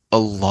look at a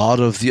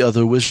lot of the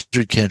other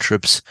wizard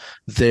cantrips,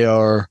 they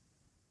are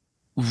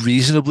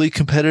reasonably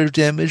competitive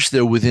damage.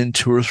 They're within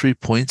 2 or 3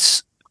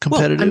 points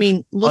competitive. Well, I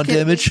mean, look at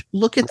damage.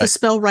 Look at the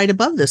spell right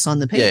above this on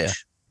the page. Yeah.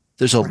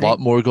 There's a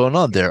lot more going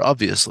on there,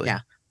 obviously.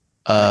 Yeah.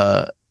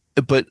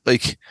 But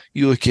like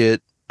you look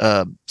at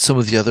some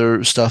of the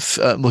other stuff,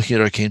 I'm looking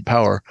at arcane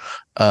power.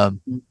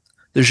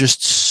 There's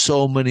just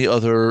so many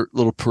other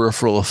little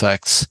peripheral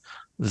effects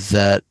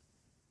that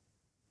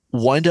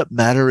wind up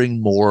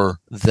mattering more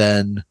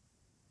than,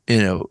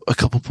 a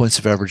couple points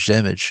of average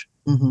damage.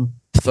 Mm-hmm.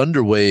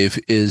 Thunderwave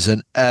is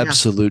an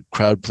absolute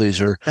crowd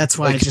pleaser. That's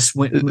why I just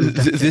went.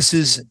 This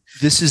is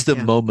the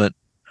moment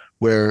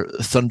where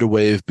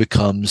Thunderwave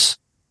becomes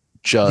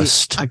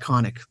just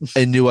iconic,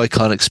 a new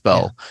iconic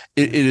spell.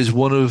 Yeah. It is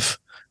one of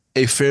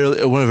a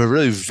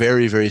really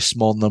very, very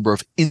small number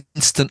of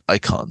instant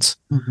icons.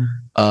 Mm-hmm.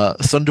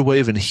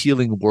 Thunderwave and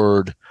Healing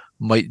Word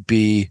might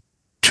be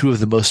 2 of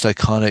the most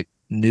iconic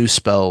new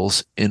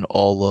spells in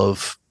all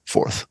of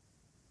 4th.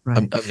 Right.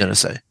 I'm gonna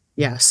say.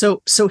 Yeah.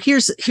 So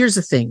here's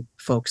the thing,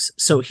 folks.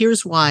 So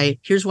here's why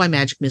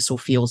Magic Missile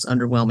feels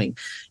underwhelming.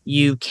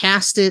 You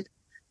cast it.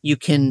 You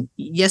can,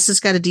 it's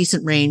got a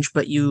decent range,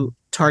 but you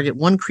target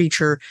one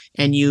creature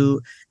and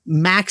you're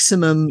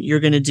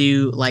going to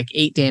do like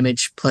 8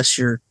 damage plus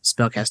your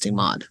spellcasting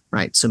mod,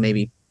 right? So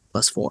maybe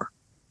plus 4.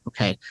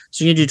 Okay.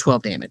 So you're going to do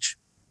 12 damage.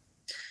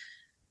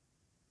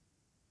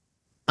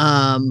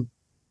 Cloud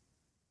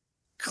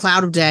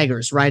of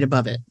Daggers right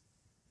above it.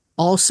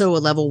 Also a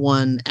level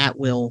 1 at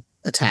will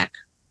attack.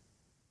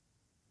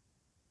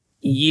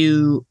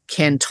 You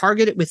can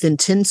target it within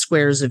 10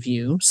 squares of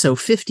you, so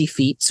 50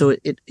 feet, so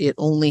it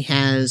only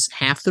has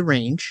half the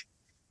range.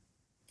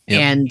 Yep.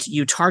 And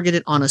you target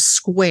it on a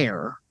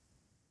square,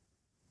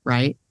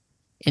 right?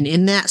 And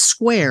in that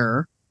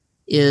square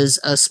is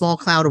a small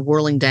cloud of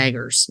whirling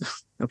daggers,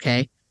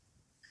 okay?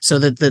 So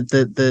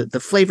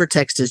the flavor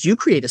text is you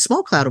create a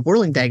small cloud of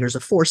whirling daggers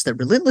of force that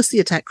relentlessly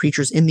attack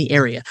creatures in the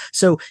area.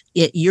 So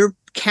you're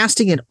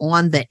casting it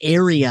on the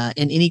area,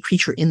 and any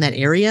creature in that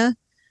area,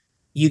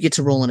 you get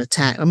to roll an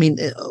attack. I mean,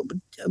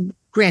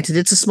 granted,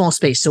 it's a small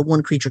space, so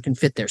one creature can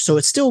fit there. So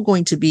it's still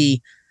going to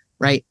be,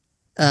 right,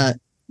 at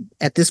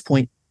this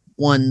point,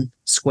 1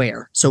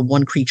 square. So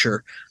 1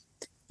 creature.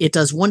 It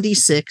does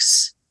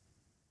 1d6,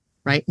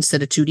 right,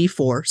 instead of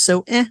 2d4.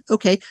 So,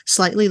 okay,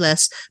 slightly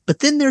less. But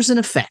then there's an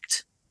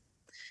effect.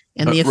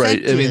 And the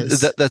effect I mean,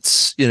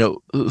 that's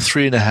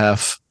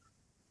 3.5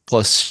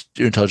 plus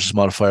your intelligence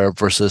modifier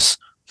versus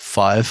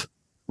 5.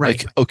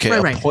 Right. Like, okay,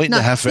 right. A point and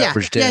a half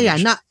average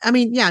damage. Not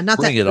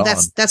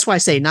that. That's why I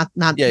say not.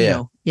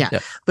 Yeah.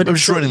 But I'm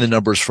just running the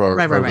numbers for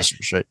our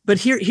listeners, right? But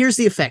here's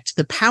the effect.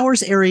 The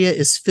powers area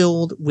is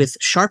filled with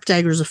sharp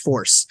daggers of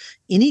force.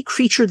 Any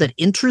creature that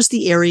enters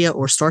the area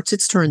or starts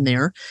its turn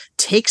there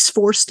takes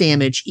force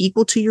damage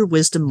equal to your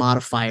wisdom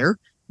modifier,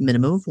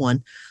 minimum of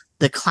 1.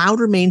 The cloud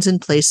remains in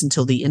place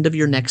until the end of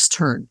your next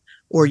turn.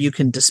 or you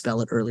can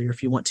dispel it earlier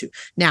if you want to.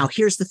 Now,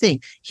 here's the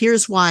thing.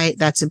 Here's why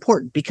that's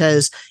important,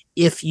 because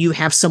if you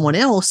have someone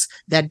else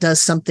that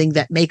does something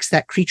that makes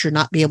that creature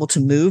not be able to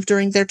move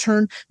during their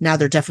turn, now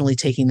they're definitely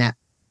taking that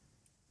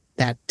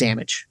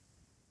damage.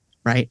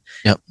 Right.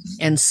 Yep.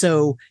 And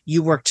so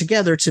you work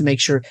together to make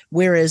sure,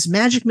 whereas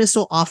Magic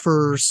Missile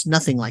offers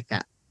nothing like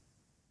that.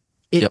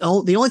 The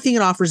only thing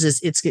it offers is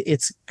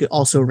it's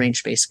also a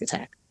ranged basic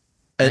attack.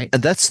 Right?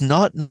 And that's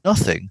not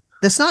nothing.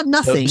 That's not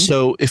nothing.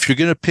 So if you're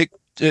going to pick,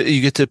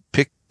 you get to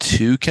pick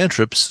 2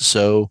 cantrips.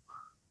 So,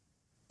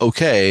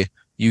 okay,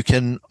 you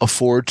can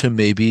afford to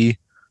maybe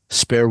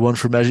spare one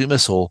for Magic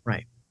Missile.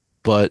 Right.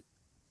 But,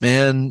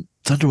 man,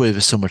 Thunderwave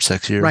is so much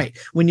sexier. Right.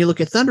 When you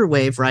look at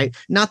Thunderwave, right,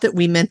 not that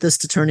we meant this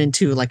to turn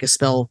into like a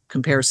spell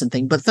comparison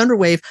thing, but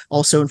Thunderwave,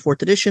 also in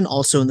 4th edition,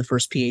 also in the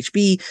first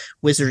PHB,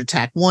 Wizard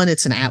Attack 1,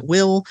 it's an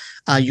at-will.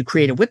 You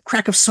create a whip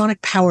crack of sonic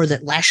power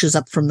that lashes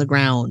up from the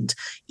ground.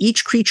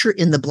 Each creature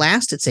in the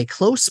blast, it's a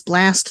close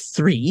blast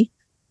 3,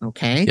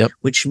 okay,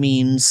 which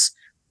means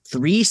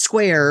 3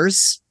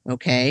 squares,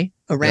 okay,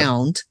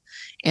 around.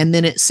 And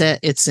then it's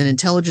an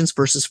intelligence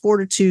versus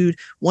fortitude,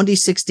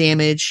 1d6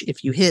 damage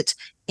if you hit,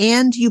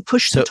 and you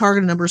push the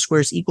target a number of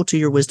squares equal to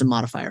your wisdom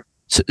modifier.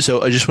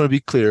 So I just want to be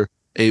clear.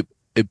 A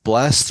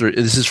blast 3,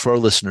 this is for our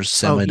listeners,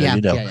 Sam, I know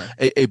you know.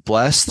 Yeah. A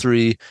blast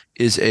 3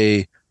 is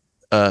a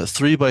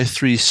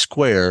 3x3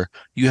 square.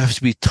 You have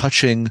to be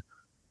touching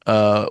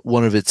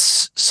one of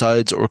its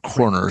sides or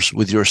corners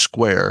with your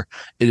square.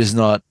 It is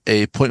not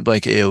a point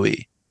blank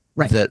AoE.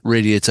 Right. That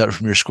radiates out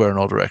from your square in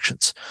all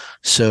directions.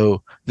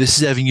 So this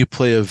is having you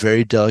play a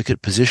very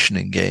delicate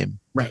positioning game,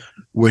 right?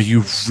 Where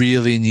you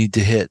really need to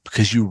hit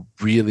because you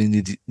really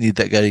need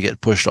that guy to get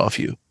pushed off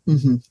you.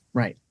 Mm-hmm.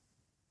 Right.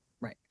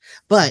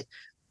 But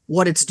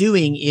what it's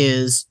doing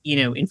is,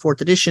 in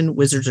 4th edition,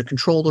 wizards are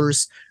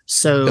controllers,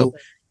 so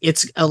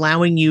it's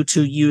allowing you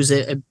to use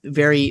a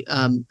very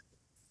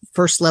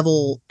first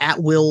level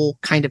at will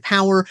kind of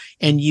power,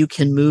 and you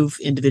can move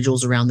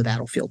individuals around the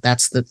battlefield.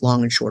 That's the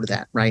long and short of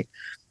that, right?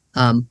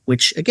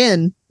 Which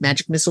again,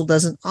 Magic Missile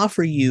doesn't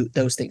offer you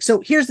those things.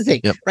 So here's the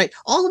thing, right?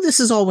 All of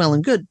this is all well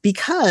and good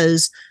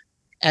because,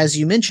 as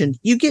you mentioned,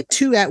 you get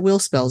 2 at-will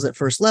spells at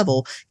first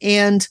level,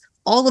 and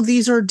all of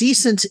these are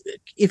decent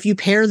if you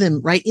pair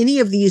them, right? Any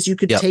of these, you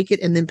could take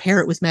it and then pair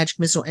it with Magic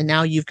Missile, and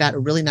now you've got a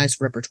really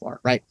nice repertoire,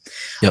 right?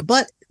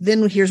 But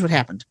then here's what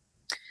happened.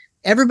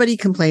 Everybody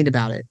complained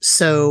about it.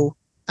 So,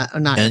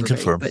 not and everybody,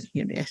 confirmed.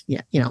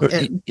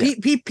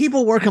 but,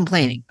 people were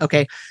complaining,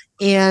 okay?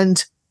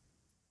 And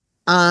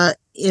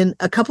in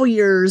a couple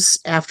years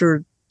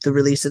after the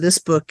release of this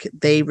book,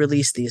 they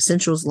released the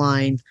Essentials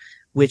line,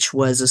 which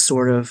was a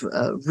sort of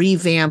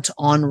revamped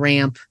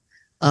on-ramp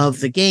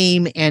of the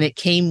game, and it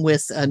came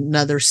with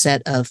another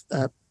set of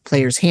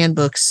players'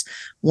 handbooks,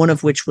 one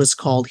of which was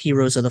called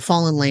Heroes of the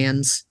Fallen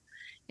Lands,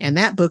 and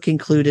that book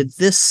included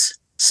this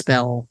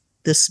spell,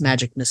 this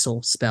Magic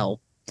Missile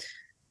spell,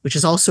 which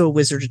is also a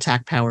Wizard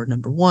Attack Power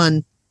number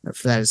 1.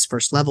 For that is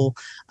first level.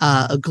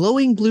 A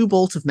glowing blue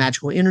bolt of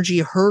magical energy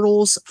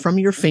hurtles from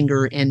your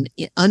finger and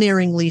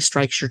unerringly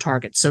strikes your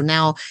target. So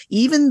now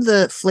even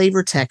the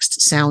flavor text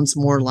sounds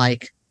more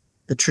like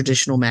the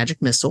traditional Magic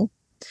Missile.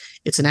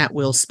 It's an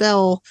at-will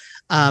spell,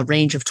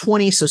 range of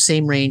 20, so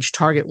same range,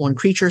 target 1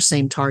 creature,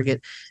 same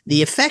target.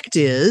 The effect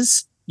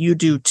is you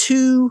do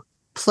 2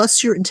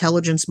 plus your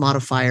intelligence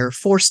modifier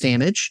force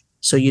damage,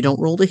 so you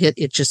don't roll to hit.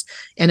 It just,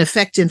 an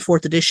effect in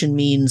 4th edition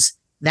means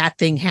that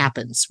thing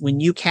happens. When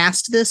you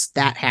cast this,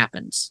 that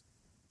happens.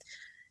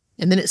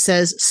 And then it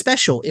says,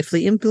 special, if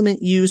the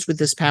implement used with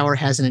this power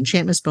has an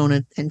enchantment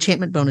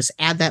bonus,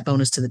 add that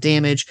bonus to the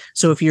damage.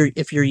 So if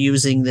you're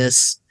using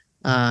this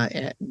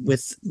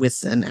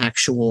with an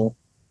actual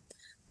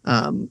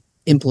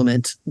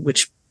implement,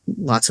 which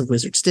lots of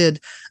wizards did,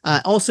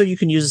 also you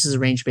can use this as a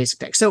ranged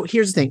basic attack. So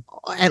here's the thing.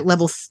 At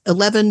level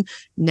 11,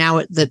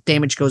 now the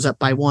damage goes up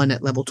by 1.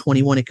 At level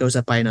 21, it goes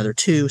up by another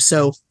 2.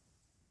 So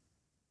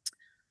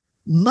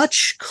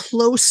much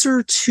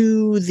closer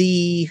to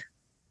the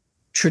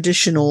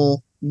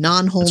traditional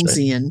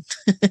non-Holmesian,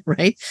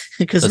 right?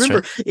 Because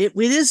remember, it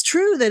is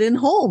true that in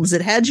Holmes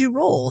it had you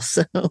roll,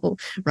 so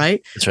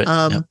right. That's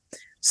right.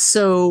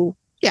 So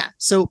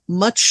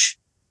much,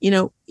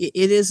 it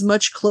is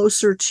much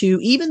closer to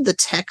even the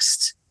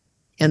text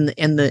and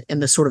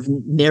the sort of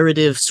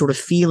narrative sort of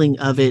feeling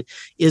of it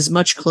is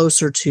much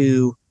closer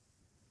to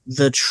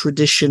the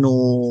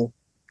traditional,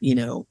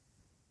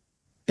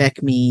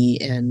 BECMI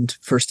and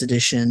first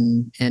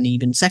edition and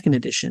even second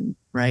edition,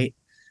 right?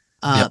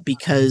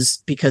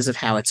 Because of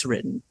how it's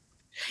written.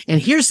 And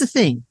here's the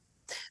thing.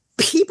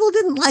 People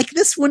didn't like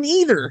this one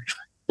either.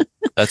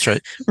 That's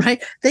right.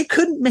 Right? They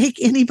couldn't make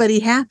anybody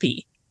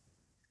happy.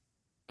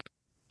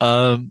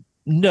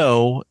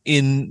 No,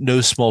 in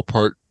no small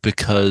part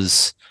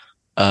because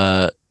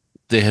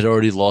they had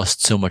already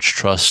lost so much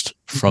trust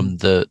from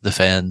the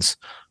fans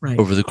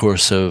over the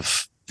course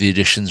of the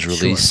edition's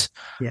release.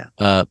 Sure.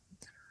 Yeah.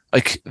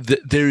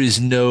 There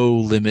is no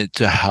limit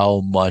to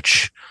how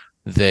much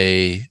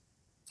they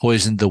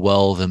poisoned the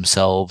well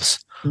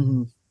themselves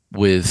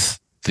with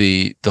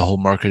the whole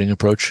marketing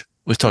approach.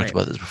 We've talked Right.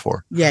 about this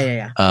before.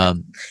 Yeah.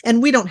 Um,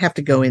 And we don't have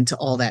to go into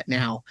all that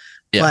now,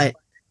 Yeah. but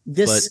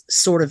this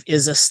sort of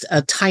is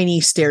a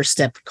tiny stair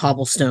step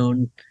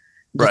cobblestone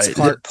that's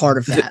Right. part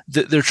of that.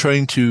 They're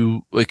trying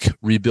to like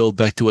rebuild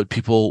back to what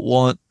people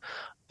want.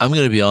 I'm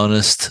going to be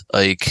honest,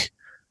 like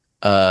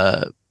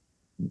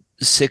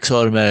 6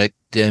 automatic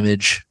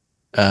damage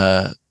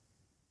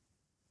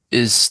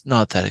is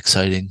not that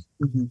exciting.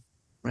 Mhm.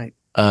 Right.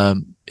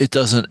 It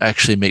doesn't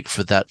actually make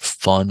for that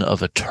fun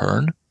of a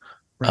turn.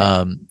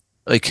 Right.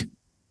 Like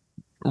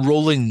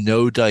rolling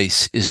no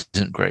dice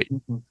isn't great.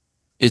 Mhm.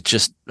 It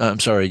just, I'm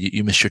sorry,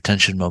 you missed your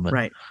tension moment.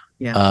 Right.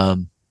 Yeah.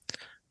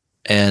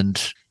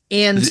 And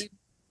And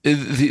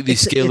the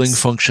scaling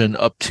function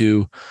up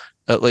to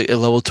like at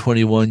level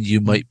 21,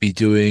 you might be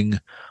doing,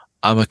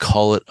 I'm going to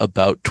call it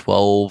about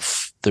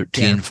 12,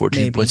 13,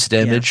 14 maybe. points of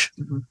damage.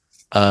 Yeah. Mhm.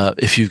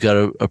 If you've got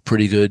a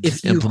pretty good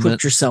If you implement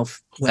equipped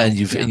yourself well, and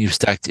you've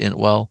stacked it in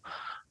well.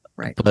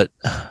 Right. But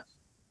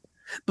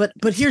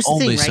here's the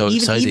thing, only right? so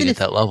exciting even at if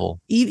that level.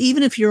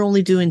 even if you're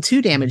only doing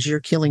 2 damage, you're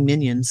killing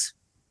minions.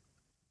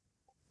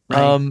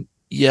 Right?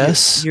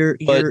 Yes,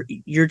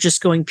 you're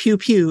just going pew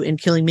pew and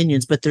killing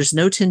minions, but there's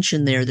no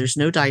tension there. There's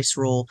no dice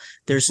roll.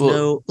 There's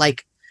no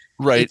like.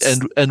 Right,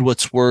 and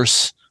what's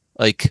worse,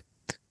 like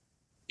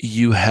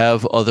you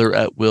have other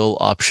at will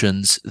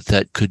options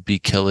that could be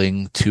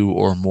killing 2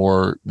 or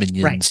more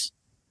minions.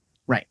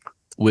 Right.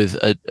 With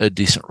a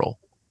decent roll.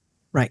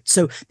 Right.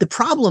 So the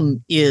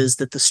problem is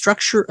that the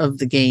structure of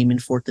the game in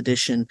 4th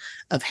edition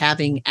of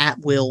having at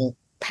will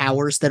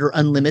powers that are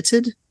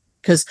unlimited,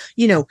 because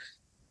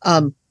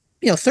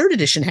 3rd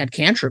edition had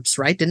cantrips,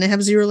 right? Didn't it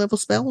have 0 level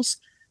spells?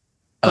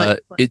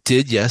 It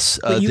did, yes.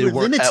 But you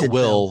were limited, at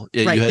will.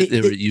 Yeah, right.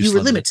 you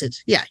were limited.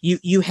 Yeah,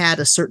 you had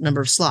a certain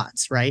number of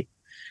slots, right?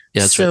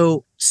 Yeah,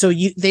 so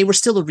they were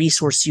still a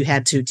resource you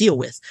had to deal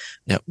with.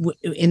 Yep.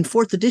 In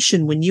 4th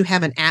edition, when you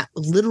have an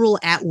literal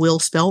at will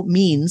spell,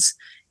 means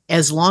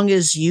as long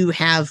as you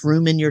have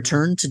room in your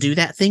turn to do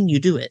that thing, you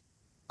do it.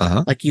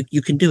 Like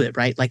you can do it,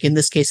 right? Like in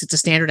this case, it's a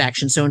standard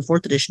action. So in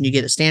 4th edition, you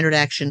get a standard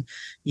action,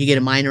 you get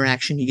a minor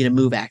action, you get a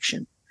move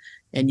action.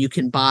 And you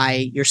can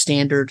buy your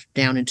standard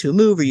down into a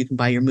move, or you can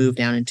buy your move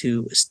down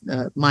into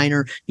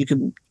minor. You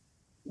can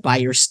buy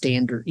your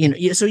standard,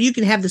 so you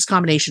can have this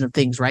combination of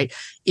things, right?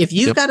 If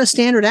you've got a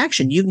standard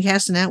action, you can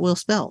cast an at-will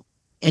spell,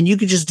 and you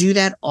can just do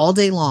that all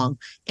day long,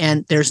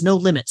 and there's no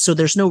limit. So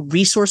there's no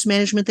resource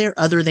management there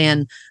other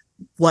than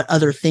what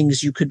other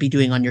things you could be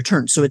doing on your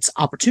turn. So it's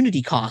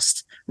opportunity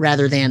cost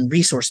rather than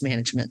resource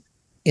management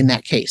in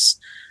that case.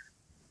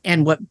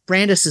 And what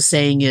Brandis is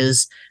saying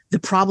is the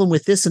problem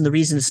with this, and the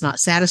reason it's not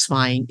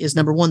satisfying, is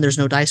number one, there's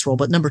no dice roll,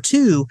 but number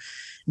two,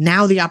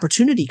 now the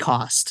opportunity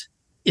cost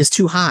is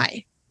too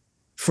high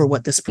for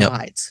what this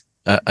provides.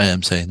 I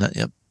am saying that.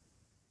 Yep.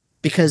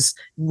 Because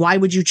why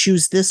would you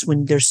choose this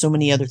when there's so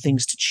many other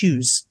things to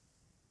choose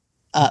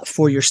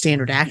for your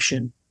standard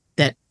action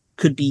that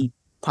could be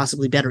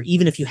possibly better,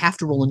 even if you have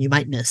to roll and you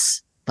might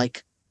miss.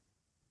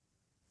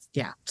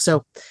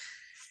 So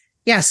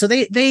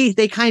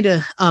they kind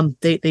of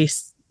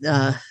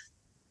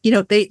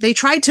they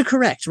tried to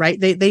correct, right?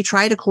 They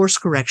tried a course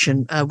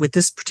correction with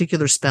this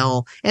particular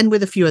spell and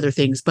with a few other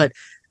things, but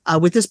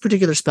with this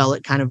particular spell,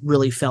 it kind of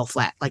really fell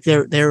flat. Like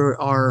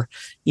there are,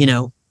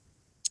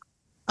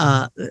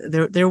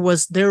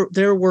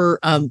 there were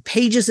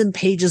pages and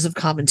pages of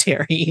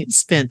commentary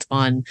spent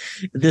on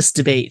this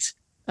debate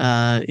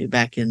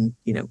back in,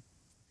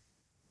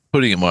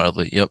 putting it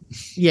mildly. Yep.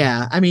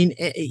 Yeah. I mean,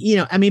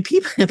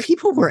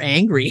 people were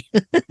angry.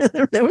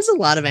 There was a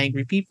lot of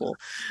angry people.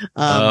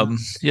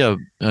 Yeah.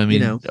 I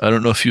mean, I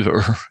don't know if you've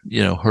ever,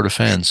 heard of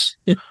fans.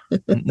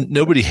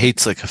 Nobody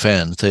hates like a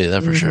fan, I'll tell you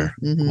that for sure.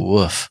 Mm-hmm.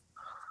 Woof.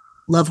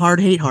 Love hard,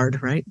 hate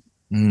hard, right?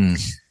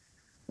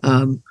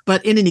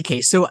 But in any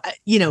case, so,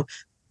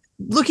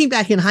 looking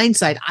back in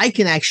hindsight, I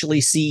can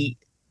actually see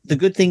the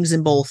good things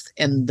in both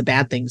and the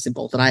bad things in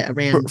both. And I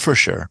ran for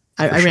sure.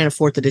 I ran a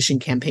 4th edition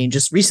campaign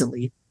just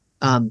recently.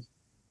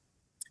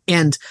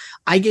 And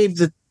I gave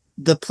the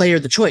player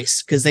the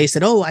choice because they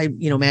said,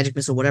 magic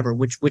missile, whatever,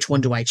 which one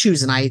do I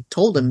choose? And I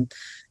told them,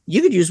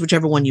 you could use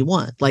whichever one you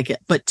want,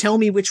 but tell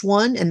me which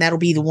one, and that'll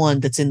be the one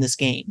that's in this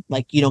game.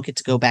 Like, you don't get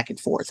to go back and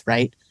forth.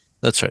 Right.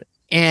 That's right.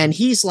 And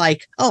he's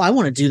like, I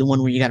want to do the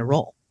one where you got to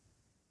roll.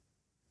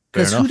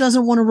 Because who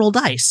doesn't want to roll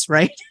dice?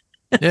 Right.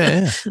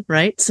 Yeah.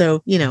 Right.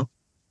 So,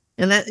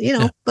 and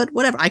that, but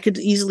whatever, I could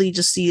easily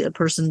just see a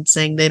person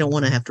saying they don't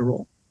want to have to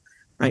roll.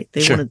 Right.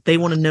 They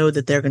want to know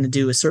that they're going to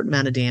do a certain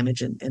amount of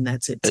damage and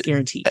that's it. It's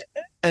guaranteed.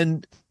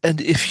 And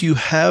if you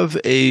have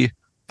a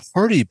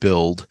party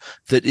build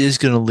that is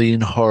going to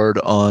lean hard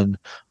on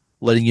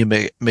letting you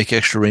make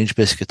extra range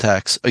basic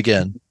attacks,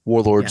 again,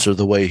 warlords are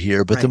the way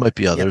here, but there might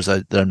be others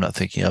that I'm not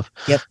thinking of.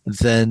 Yep.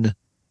 Then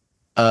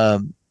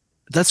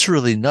that's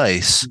really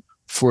nice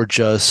for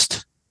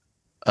just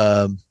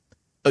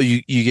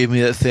you gave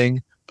me that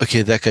thing.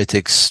 Okay, that guy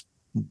takes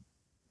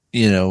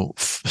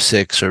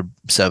 6 or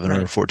 7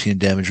 or 14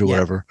 damage or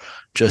whatever.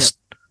 Just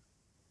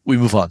we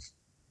move on.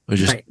 Or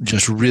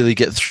just really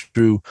get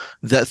through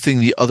that thing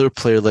the other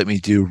player let me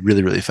do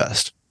really, really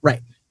fast.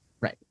 Right.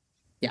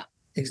 Yeah,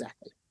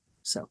 exactly.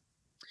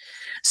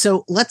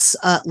 So let's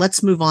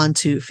move on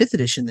to 5th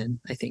edition then,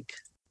 I think.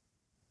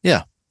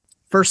 Yeah.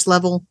 First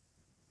level,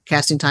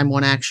 casting time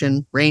 1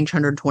 action, range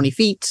 120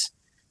 feet,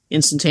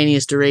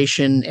 instantaneous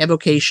duration,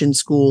 evocation,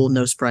 school,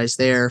 no surprise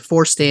there,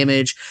 force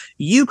damage.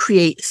 You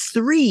create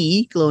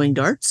 3 glowing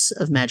darts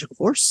of magical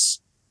force.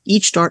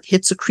 Each dart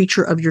hits a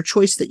creature of your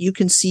choice that you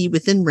can see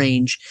within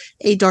range.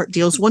 A dart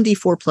deals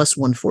 1d4 plus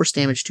 1 force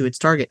damage to its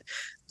target.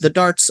 The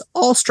darts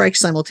all strike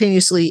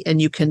simultaneously,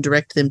 and you can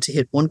direct them to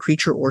hit one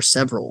creature or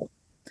several.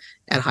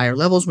 At higher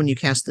levels, when you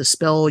cast this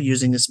spell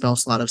using a spell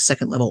slot of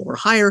 2nd level or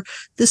higher,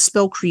 this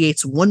spell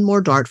creates 1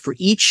 more dart for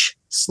each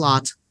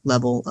slot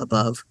level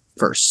above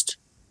 1st.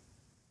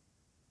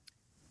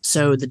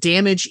 So the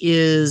damage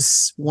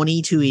is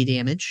 1e, 2e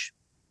damage.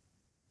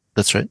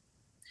 That's right.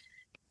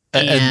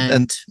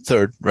 And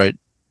 3rd, right?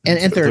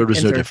 And 3rd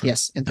was no different.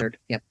 Yes, and 3rd,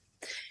 yep.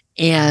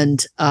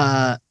 And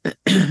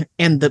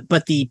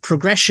but the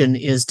progression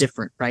is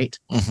different, right?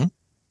 Mm-hmm.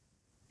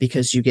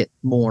 Because you get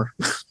more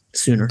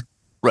sooner.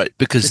 Right,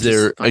 because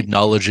they're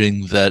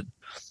acknowledging that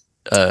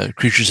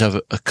creatures have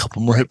a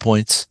couple more hit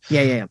points.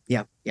 Yeah.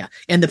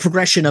 And the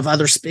progression of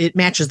it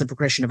matches the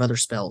progression of other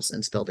spells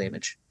and spell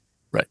damage.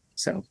 Right.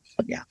 So,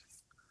 yeah.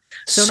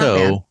 So not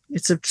bad.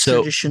 It's a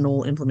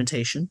traditional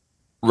implementation.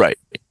 Right.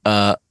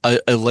 I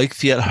like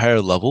the at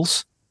higher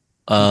levels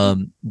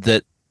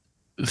that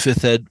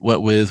 5th Ed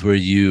went with, where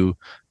you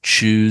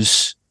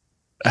choose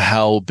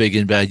how big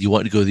and bad you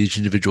want to go with each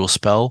individual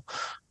spell.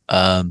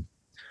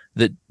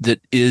 That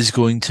is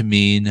going to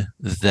mean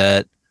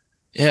that,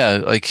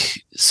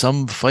 like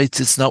some fights,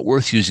 it's not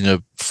worth using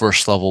a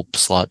 1st level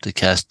slot to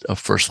cast a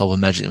 1st level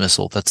magic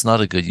missile. That's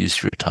not a good use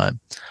of your time.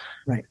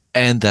 Right.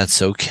 And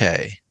that's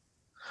okay.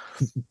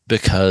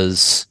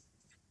 Because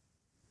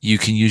you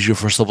can use your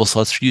 1st level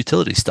slots for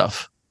utility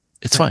stuff.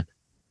 It's fine.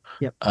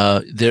 Yep.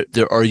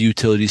 There are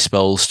utility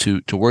spells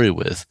to worry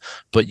with,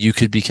 but you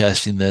could be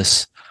casting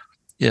this,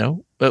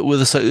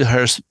 with a slightly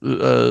higher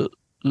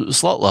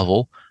slot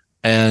level,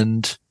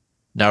 and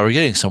now we're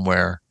getting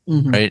somewhere,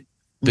 right?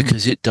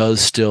 Because it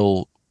does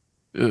still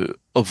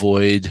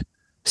avoid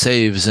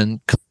saves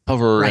and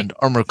cover and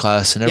armor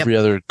class and every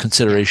other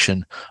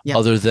consideration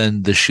other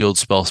than the shield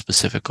spell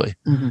specifically.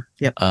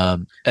 Yep.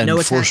 And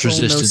no force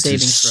resistance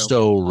is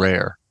so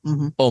rare.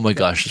 Oh my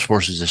gosh, is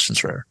force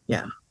resistance rare?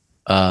 Yeah.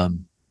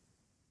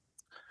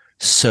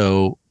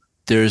 So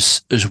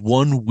there's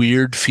one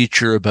weird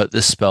feature about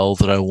this spell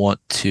that I want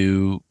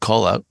to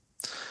call out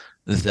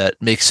that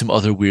makes some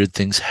other weird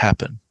things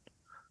happen.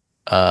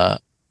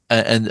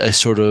 And I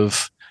sort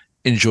of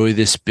enjoy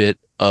this bit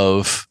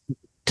of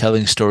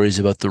telling stories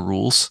about the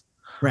rules.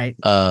 Right.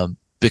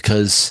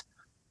 Because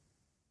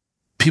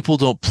people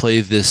don't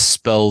play this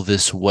spell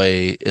this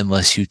way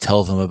unless you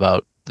tell them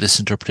about this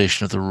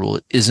interpretation of the rule.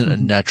 It isn't a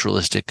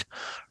naturalistic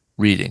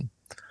reading.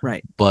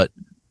 Right. But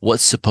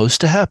what's supposed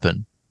to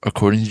happen,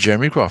 according to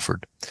Jeremy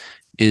Crawford,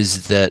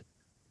 is that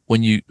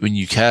when you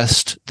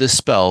cast this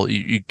spell,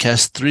 you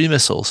cast 3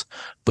 missiles,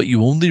 but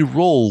you only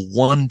roll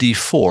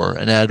 1d4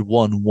 and add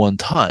 1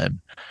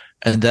 time,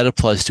 and that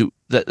applies to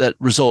that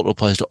result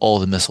applies to all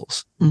the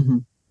missiles.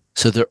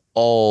 So they're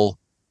all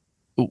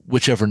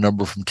whichever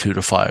number from 2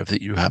 to 5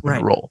 that you happen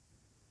to roll.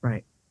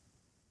 Right.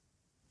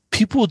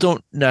 People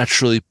don't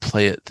naturally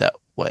play it that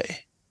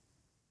way.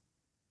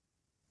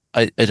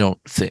 I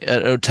don't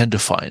tend to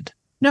find.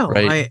 No,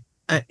 right.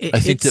 I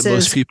think that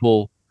most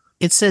people.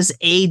 It says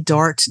a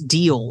dart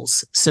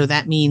deals. So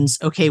that means,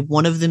 okay,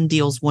 one of them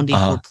deals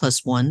 1d4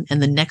 plus 1,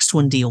 and the next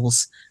one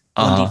deals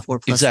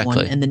 1d4 plus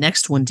 1, and the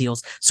next one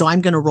deals. So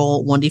I'm going to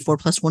roll 1d4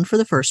 plus 1 for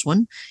the first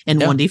one,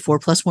 and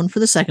 1d4 plus 1 for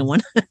the second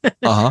one.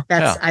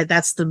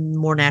 That's the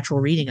more natural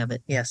reading of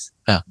it. Yes.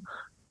 Yeah.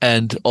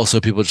 And also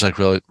people just like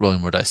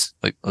rolling more dice.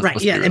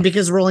 Right. Yeah. And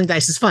because rolling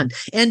dice is fun.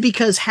 And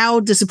because how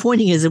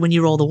disappointing is it when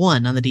you roll the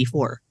 1 on the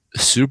d4?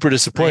 Super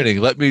disappointing.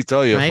 Right? Let me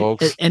tell you,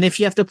 folks. And if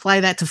you have to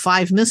apply that to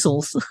 5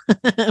 missiles,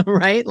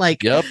 right?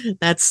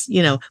 That's,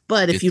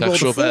 but if you roll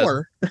the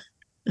 4.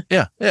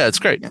 Yeah, it's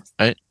great.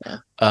 Right.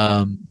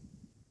 Yeah.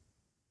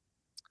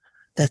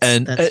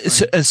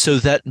 So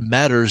that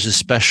matters,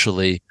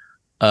 especially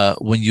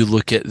when you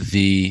look at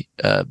the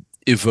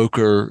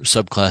evoker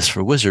subclass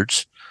for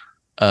wizards,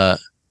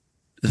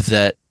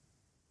 that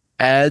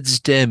adds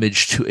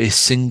damage to a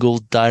single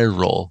die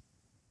roll.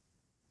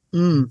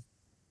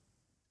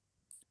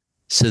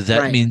 So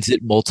that means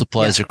it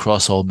multiplies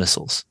across all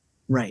missiles.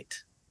 Right.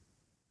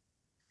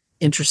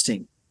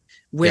 Interesting.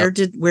 Where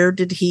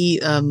did he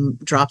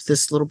drop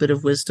this little bit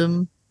of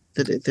wisdom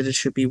that it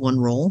should be 1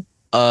 roll?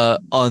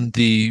 On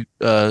the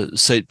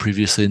site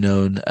previously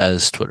known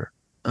as Twitter.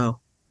 Oh.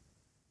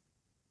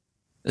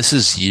 This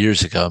is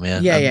years ago,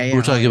 man. Yeah.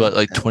 We're talking about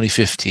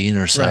 2015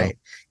 or so. Right.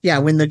 Yeah,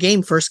 when the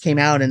game first came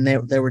out and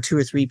there were 2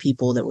 or 3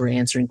 people that were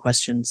answering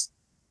questions.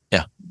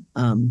 Yeah.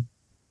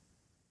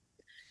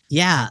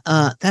 Yeah,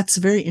 that's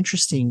very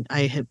interesting.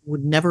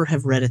 Would never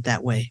have read it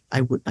that way.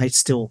 I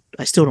still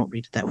don't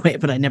read it that way,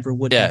 but I never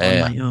would Yeah, have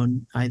yeah, on yeah. my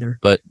own either.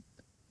 But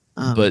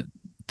Um, but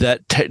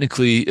that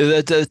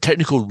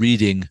technical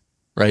reading,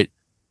 right,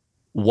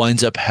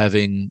 winds up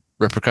having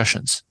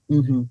repercussions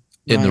mhm,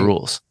 in the right.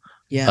 rules.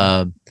 Yeah.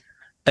 Um,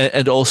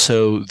 and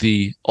also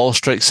the all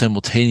strike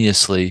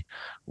simultaneously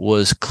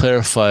was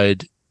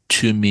clarified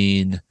to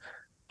mean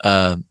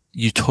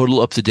you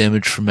total up the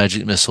damage from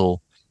magic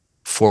missile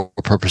for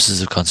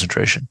purposes of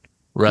concentration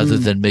rather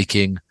Mm, than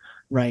making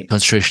right.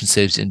 concentration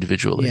saves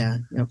individually, Yeah.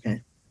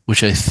 Okay.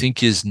 which I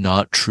think is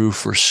not true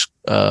for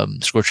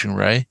Scorching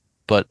Ray,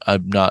 but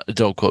I'm not,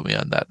 don't quote me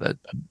on that.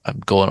 I'm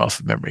going off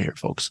of memory here,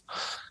 folks.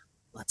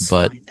 Let's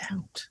But find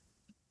out.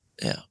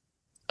 yeah,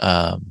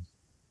 um,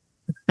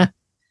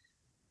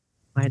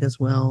 Might as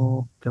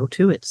well go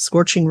to it.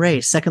 Scorching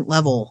Ray, second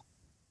level.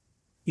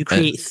 You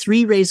create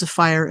 3 rays of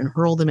fire and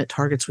hurl them at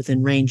targets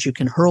within range. You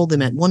can hurl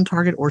them at one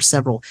target or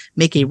several.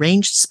 Make a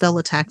ranged spell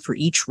attack for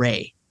each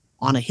ray.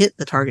 On a hit,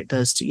 the target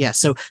does two. Yeah,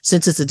 so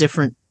since it's a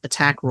different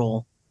attack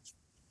roll,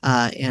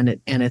 and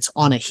it's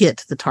on a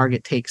hit, the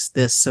target takes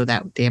this, so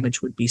that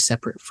damage would be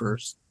separate for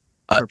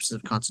purposes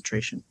of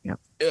concentration. Yeah.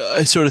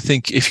 I sort of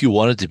think if you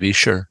wanted to be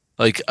sure,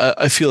 like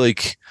I feel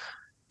like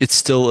it's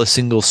still a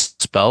single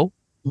spell,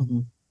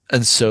 Mm-hmm.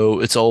 and so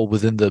it's all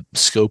within the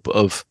scope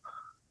of.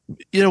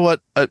 You know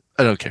what? I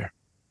don't care.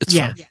 It's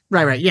Yeah,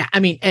 fine. right. Yeah.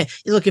 I mean,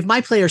 look, if my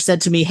player said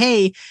to me,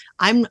 "Hey,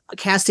 I'm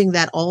casting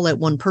that all at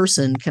one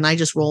person. Can I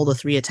just roll the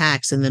 3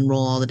 attacks and then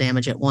roll all the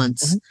damage at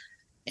once?"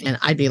 And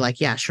I'd be like,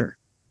 "Yeah, sure."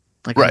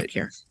 Like I don't Right.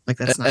 care. Like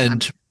that's not. I'm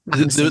And not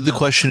gonna say the no.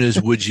 question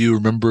is, would you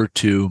remember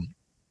to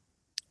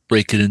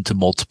break it into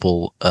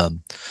multiple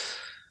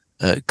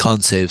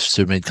con saves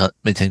to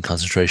maintain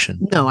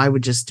concentration? No, I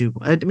would just do.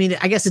 I mean,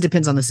 I guess it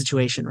depends on the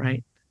situation,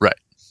 right? Right.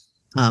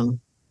 Um.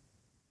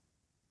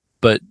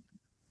 But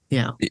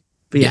Yeah.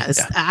 But yeah,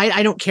 yeah.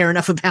 I don't care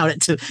enough about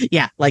it to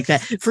like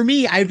that. For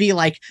me, I'd be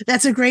like,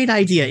 that's a great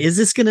idea. Is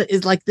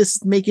like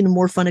this making a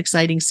more fun,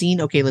 exciting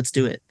scene? Okay, let's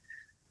do it.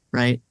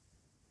 Right.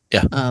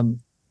 Yeah.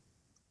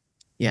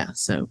 Yeah.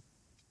 So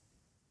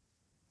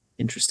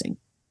interesting.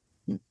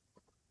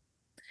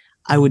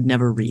 I would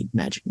never read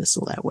Magic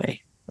Missile that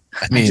way.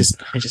 I mean,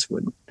 I just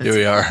wouldn't. Here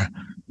we are.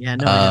 Yeah.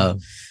 No. I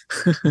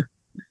know.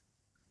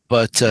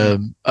 But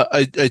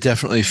I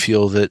definitely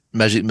feel that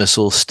Magic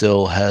Missile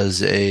still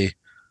has a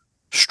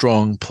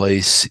strong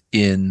place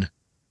in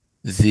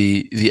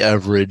the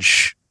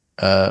average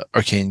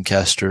arcane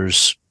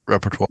caster's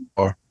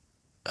repertoire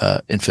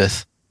in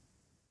fifth.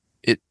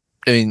 I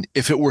mean,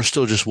 if it were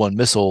still just one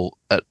missile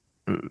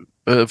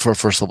for a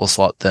first level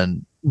slot,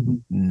 then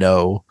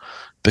no,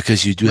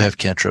 because you do have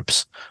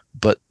cantrips.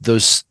 But the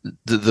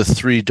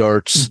 3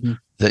 darts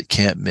that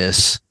can't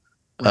miss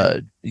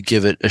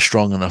give it a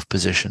strong enough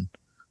position.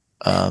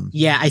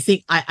 Yeah, I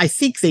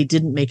think they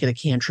didn't make it a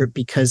cantrip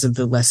because of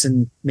the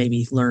lesson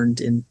maybe learned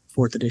in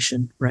 4th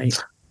edition, right?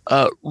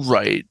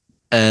 Right.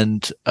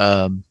 And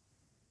I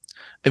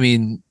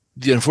mean,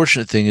 the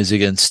unfortunate thing is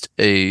against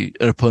an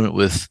opponent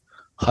with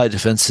high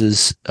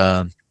defenses,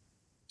 an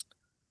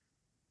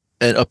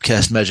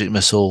upcast magic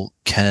missile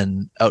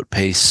can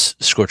outpace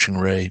Scorching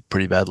Ray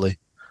pretty badly,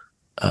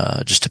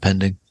 just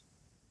depending.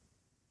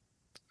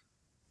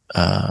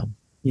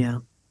 Yeah.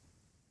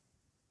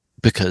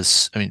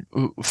 Because, I mean,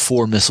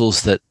 4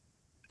 missiles that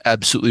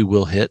absolutely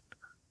will hit,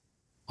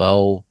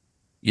 well,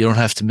 you don't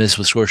have to miss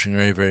with Scorching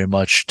Ray very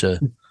much to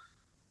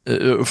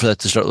for that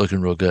to start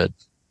looking real good.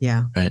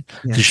 Yeah. Right.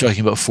 Yeah. You're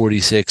talking about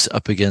 46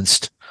 up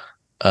against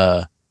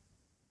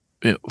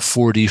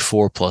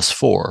 44 plus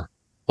 4.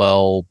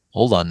 Well,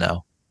 hold on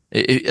now.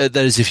 That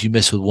is if you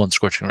miss with one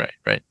Scorching Ray,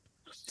 right?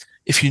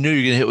 If you knew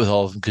you're going to hit with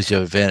all of them because you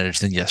have advantage,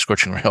 then yeah,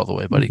 Scorching Ray all the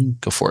way, buddy.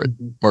 Go for it.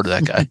 Murder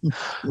that guy.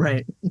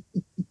 Right.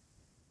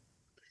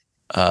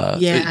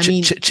 I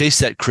mean, chase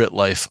that crit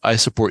life. I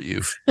support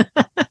you.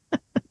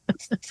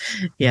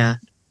 Yeah.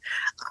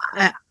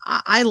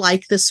 I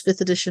like this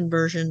 5th edition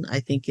version. I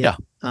think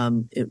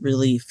it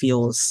really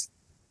feels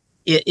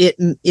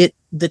it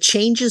the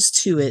changes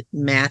to it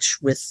match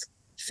with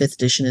 5th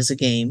edition as a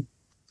game.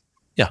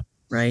 Yeah.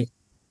 Right.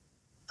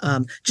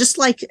 Just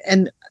like,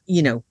 and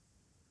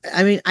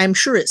I mean, I'm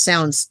sure it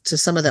sounds to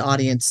some of the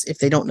audience, if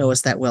they don't know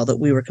us that well, that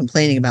we were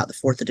complaining about the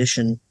 4th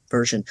edition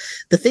version.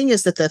 The thing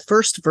is that the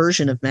first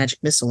version of Magic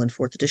Missile in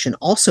 4th edition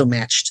also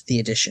matched the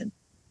edition,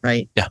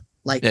 right? Yeah.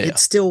 Like it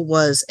still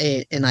was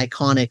an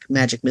iconic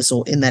Magic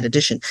Missile in that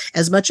edition.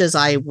 As much as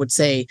I would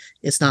say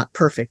it's not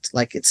perfect,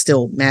 like it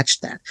still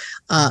matched that.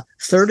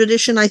 3rd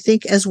edition, I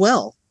think, as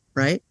well,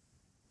 right?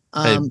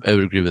 I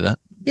would agree with that.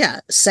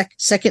 Yeah,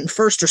 second and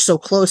first are so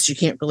close you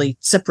can't really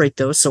separate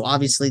those. So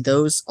obviously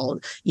those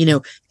all,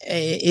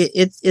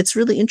 it's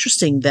really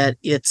interesting that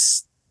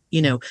it's,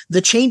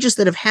 the changes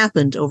that have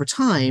happened over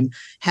time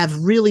have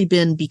really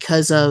been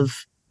because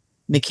of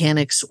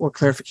mechanics or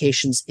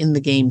clarifications in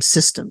the game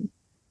system.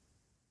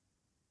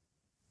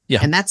 Yeah.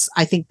 And that's,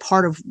 I think,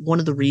 part of one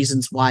of the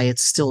reasons why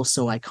it's still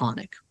so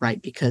iconic,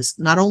 right? Because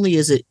not only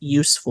is it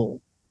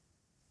useful,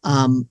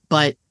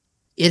 but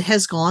it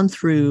has gone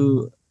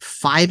through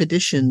 5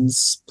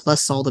 editions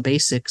plus all the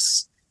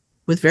basics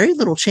with very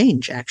little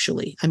change,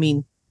 actually. I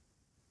mean,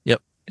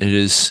 yep, it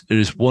is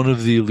one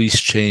of the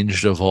least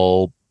changed of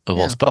all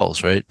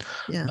spells, right?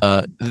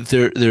 Yeah.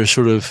 There's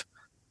sort of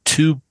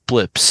 2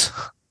 blips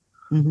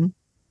Mm-hmm.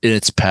 in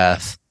its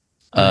path.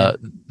 Right.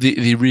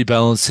 The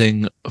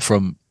rebalancing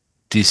from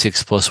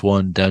D6 plus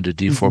 1 down to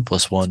D4 Mhm.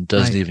 plus 1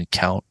 doesn't Right. even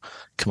count.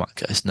 Come on,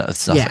 guys, no,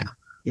 it's nothing.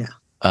 Yeah.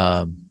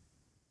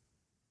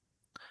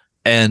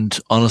 And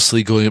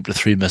honestly, going up to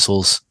 3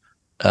 missiles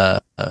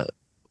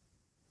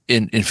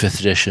in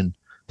 5th edition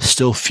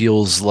still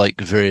feels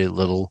like very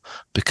little,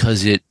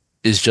 because it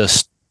is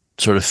just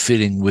sort of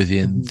fitting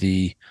within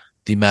Mhm.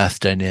 the math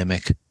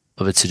dynamic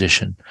of its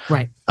edition.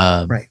 Right.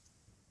 Right.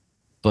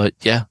 But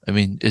yeah, I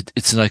mean,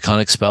 it's an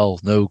iconic spell,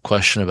 no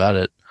question about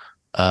it.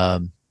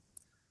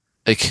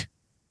 Like,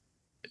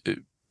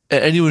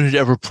 anyone who'd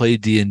ever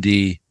played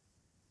D&D,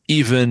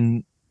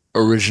 even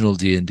original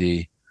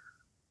D&D,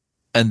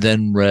 and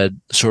then read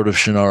Sword of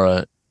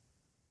Shannara,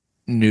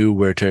 knew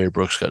where Terry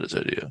Brooks got his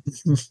idea.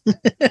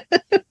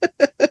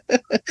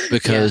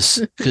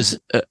 Because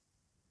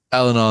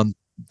Al-Anon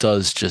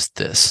does just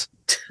this.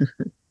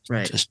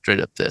 Right. Just straight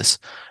up this.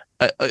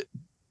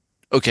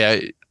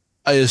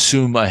 I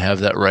assume I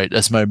have that right.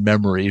 That's my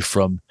memory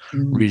from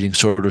reading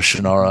Sword of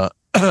Shannara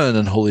an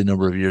unholy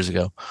number of years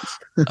ago.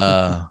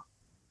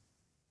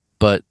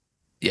 But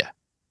yeah.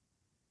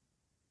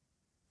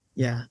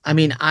 Yeah. I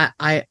mean,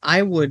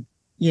 I would,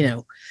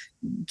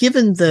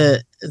 given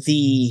the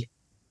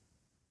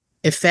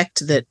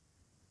effect that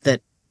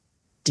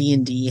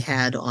D&D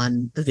had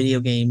on the video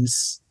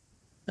games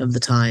of the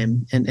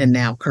time and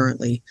now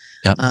currently,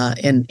 Yep.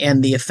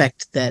 And the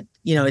effect that,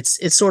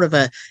 it's sort of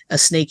a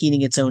snake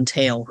eating its own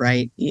tail,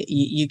 right?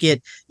 You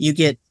get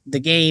the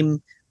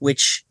game,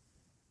 which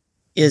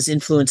is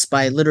influenced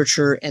by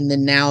literature, and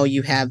then now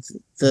you have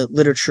the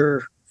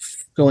literature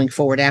going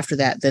forward after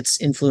that that's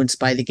influenced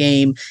by the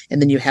game,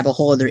 and then you have a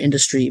whole other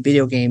industry,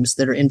 video games,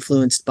 that are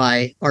influenced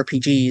by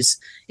RPGs,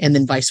 and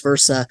then vice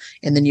versa,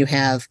 and then you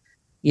have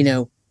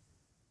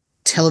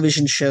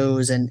television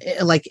shows and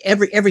like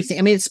everything.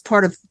 I mean, it's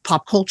part of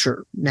pop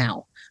culture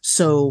now.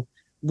 So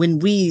when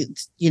we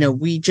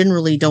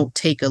generally don't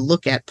take a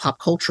look at pop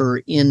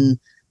culture in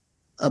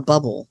a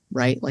bubble,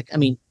 right? Like, I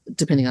mean,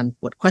 depending on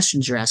what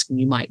questions you're asking,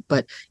 you might,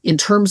 but in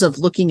terms of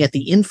looking at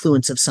the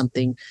influence of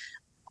something,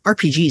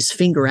 RPGs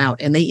finger out,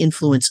 and they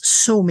influence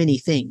so many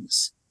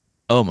things.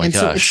 Oh my and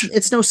gosh. So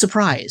it's no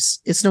surprise.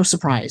 It's no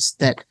surprise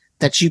that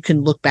you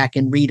can look back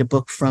and read a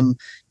book from,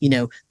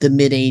 the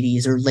mid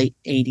 80s or late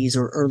 80s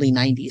or early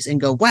 90s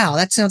and go, wow,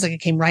 that sounds like it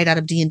came right out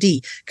of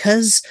D&D,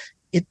 because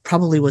it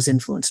probably was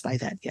influenced by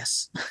that.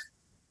 Yes.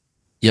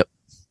 Yep.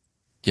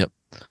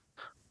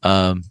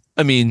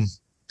 I mean,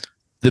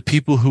 the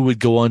people who would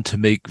go on to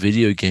make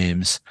video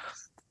games,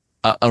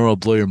 I don't know,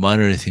 blow your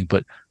mind or anything,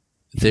 but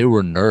they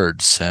were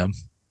nerds, Sam.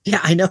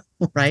 Yeah, I know,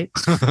 right?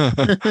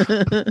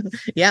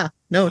 Yeah,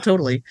 no,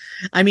 totally.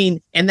 I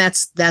mean, and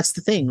that's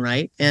the thing,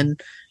 right?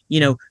 And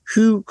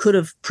who could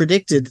have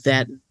predicted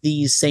that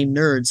these same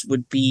nerds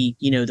would be,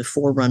 the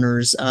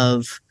forerunners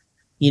of,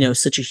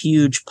 such a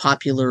huge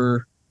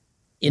popular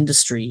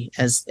industry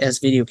as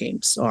video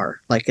games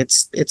are. Like,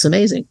 it's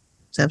amazing.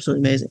 It's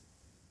absolutely amazing.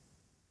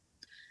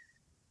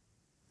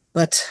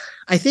 But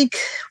I think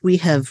we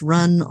have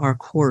run our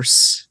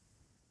course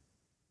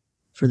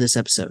for this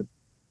episode.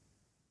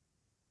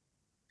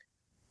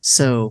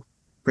 So,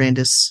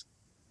 Brandis,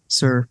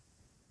 sir,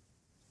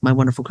 my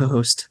wonderful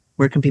co-host,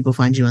 where can people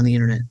find you on the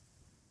internet?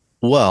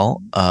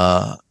 Well,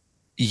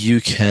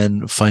 you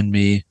can find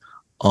me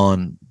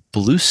on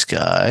Blue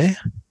Sky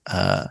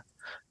at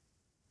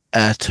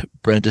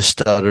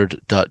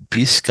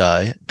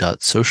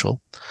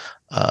brandisstoddard.bsky.social.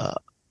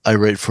 I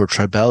write for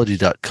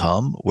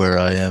tribality.com, where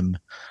I am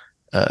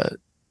at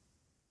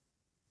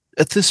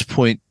this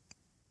point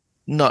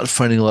not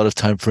finding a lot of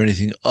time for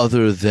anything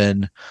other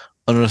than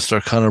Unearthed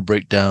Arcana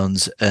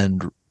breakdowns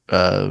and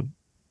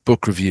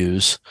book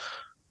reviews.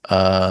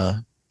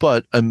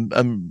 But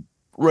I'm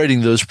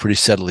writing those pretty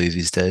steadily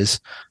these days,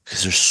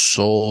 because there's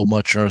so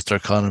much Unearthed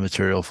Arcana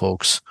material,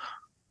 folks.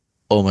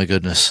 Oh my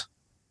goodness.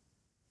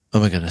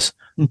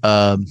 And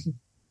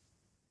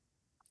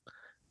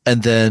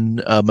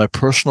then my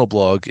personal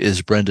blog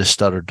is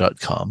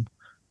brandisstoddard.com.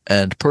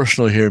 And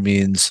personal here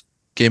means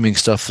gaming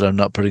stuff that I'm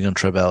not putting on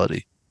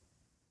Tribality.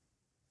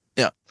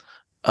 Yeah.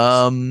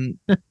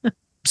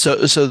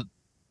 So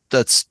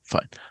that's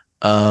fine.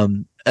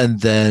 And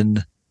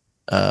then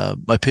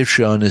my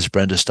Patreon is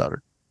Brandis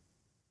Stoddard.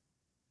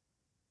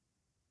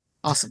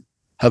 Awesome.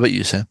 How about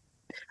you, Sam?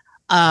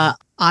 I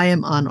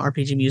am on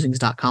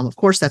rpgmusings.com. Of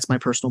course, that's my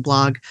personal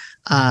blog.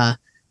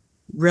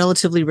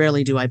 Relatively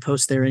rarely do I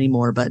post there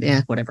anymore, but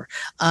whatever.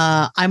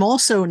 I'm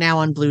also now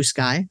on Blue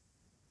Sky.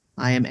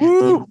 I am at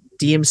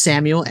DM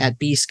Samuel at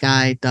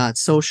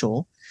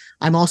bsky.social.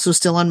 I'm also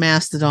still on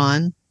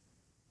Mastodon,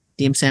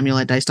 DM Samuel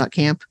at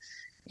dice.camp.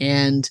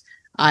 And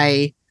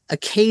I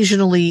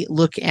occasionally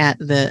look at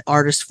the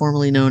artist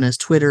formerly known as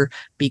Twitter,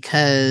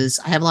 because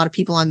I have a lot of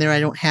people on there I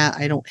don't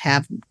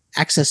have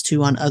access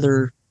to on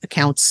other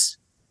accounts,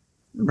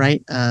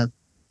 right?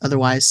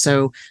 Otherwise,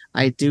 so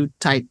I do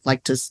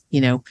like to,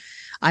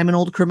 I'm an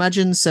old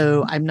curmudgeon,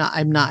 so I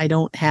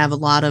don't have a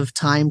lot of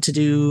time to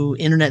do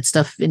internet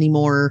stuff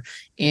anymore,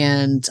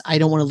 and I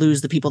don't want to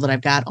lose the people that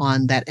I've got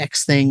on that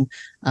X thing,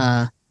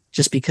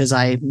 just because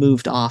I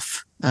moved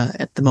off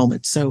at the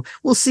moment. So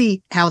we'll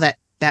see how that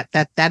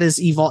is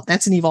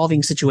that's an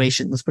evolving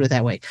situation. Let's put it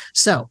that way.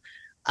 So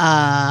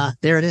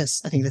there it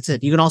is. I think that's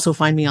it. You can also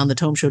find me on the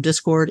Tome Show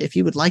Discord. If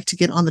you would like to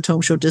get on the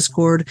Tome Show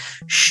Discord,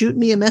 shoot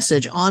me a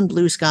message on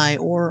Blue Sky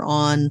or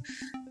on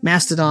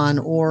Mastodon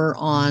or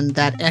on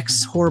that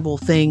X horrible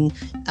thing,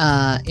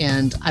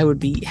 and I would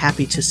be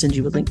happy to send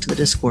you a link to the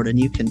Discord, and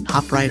you can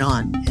hop right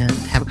on and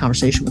have a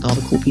conversation with all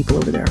the cool people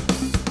over there.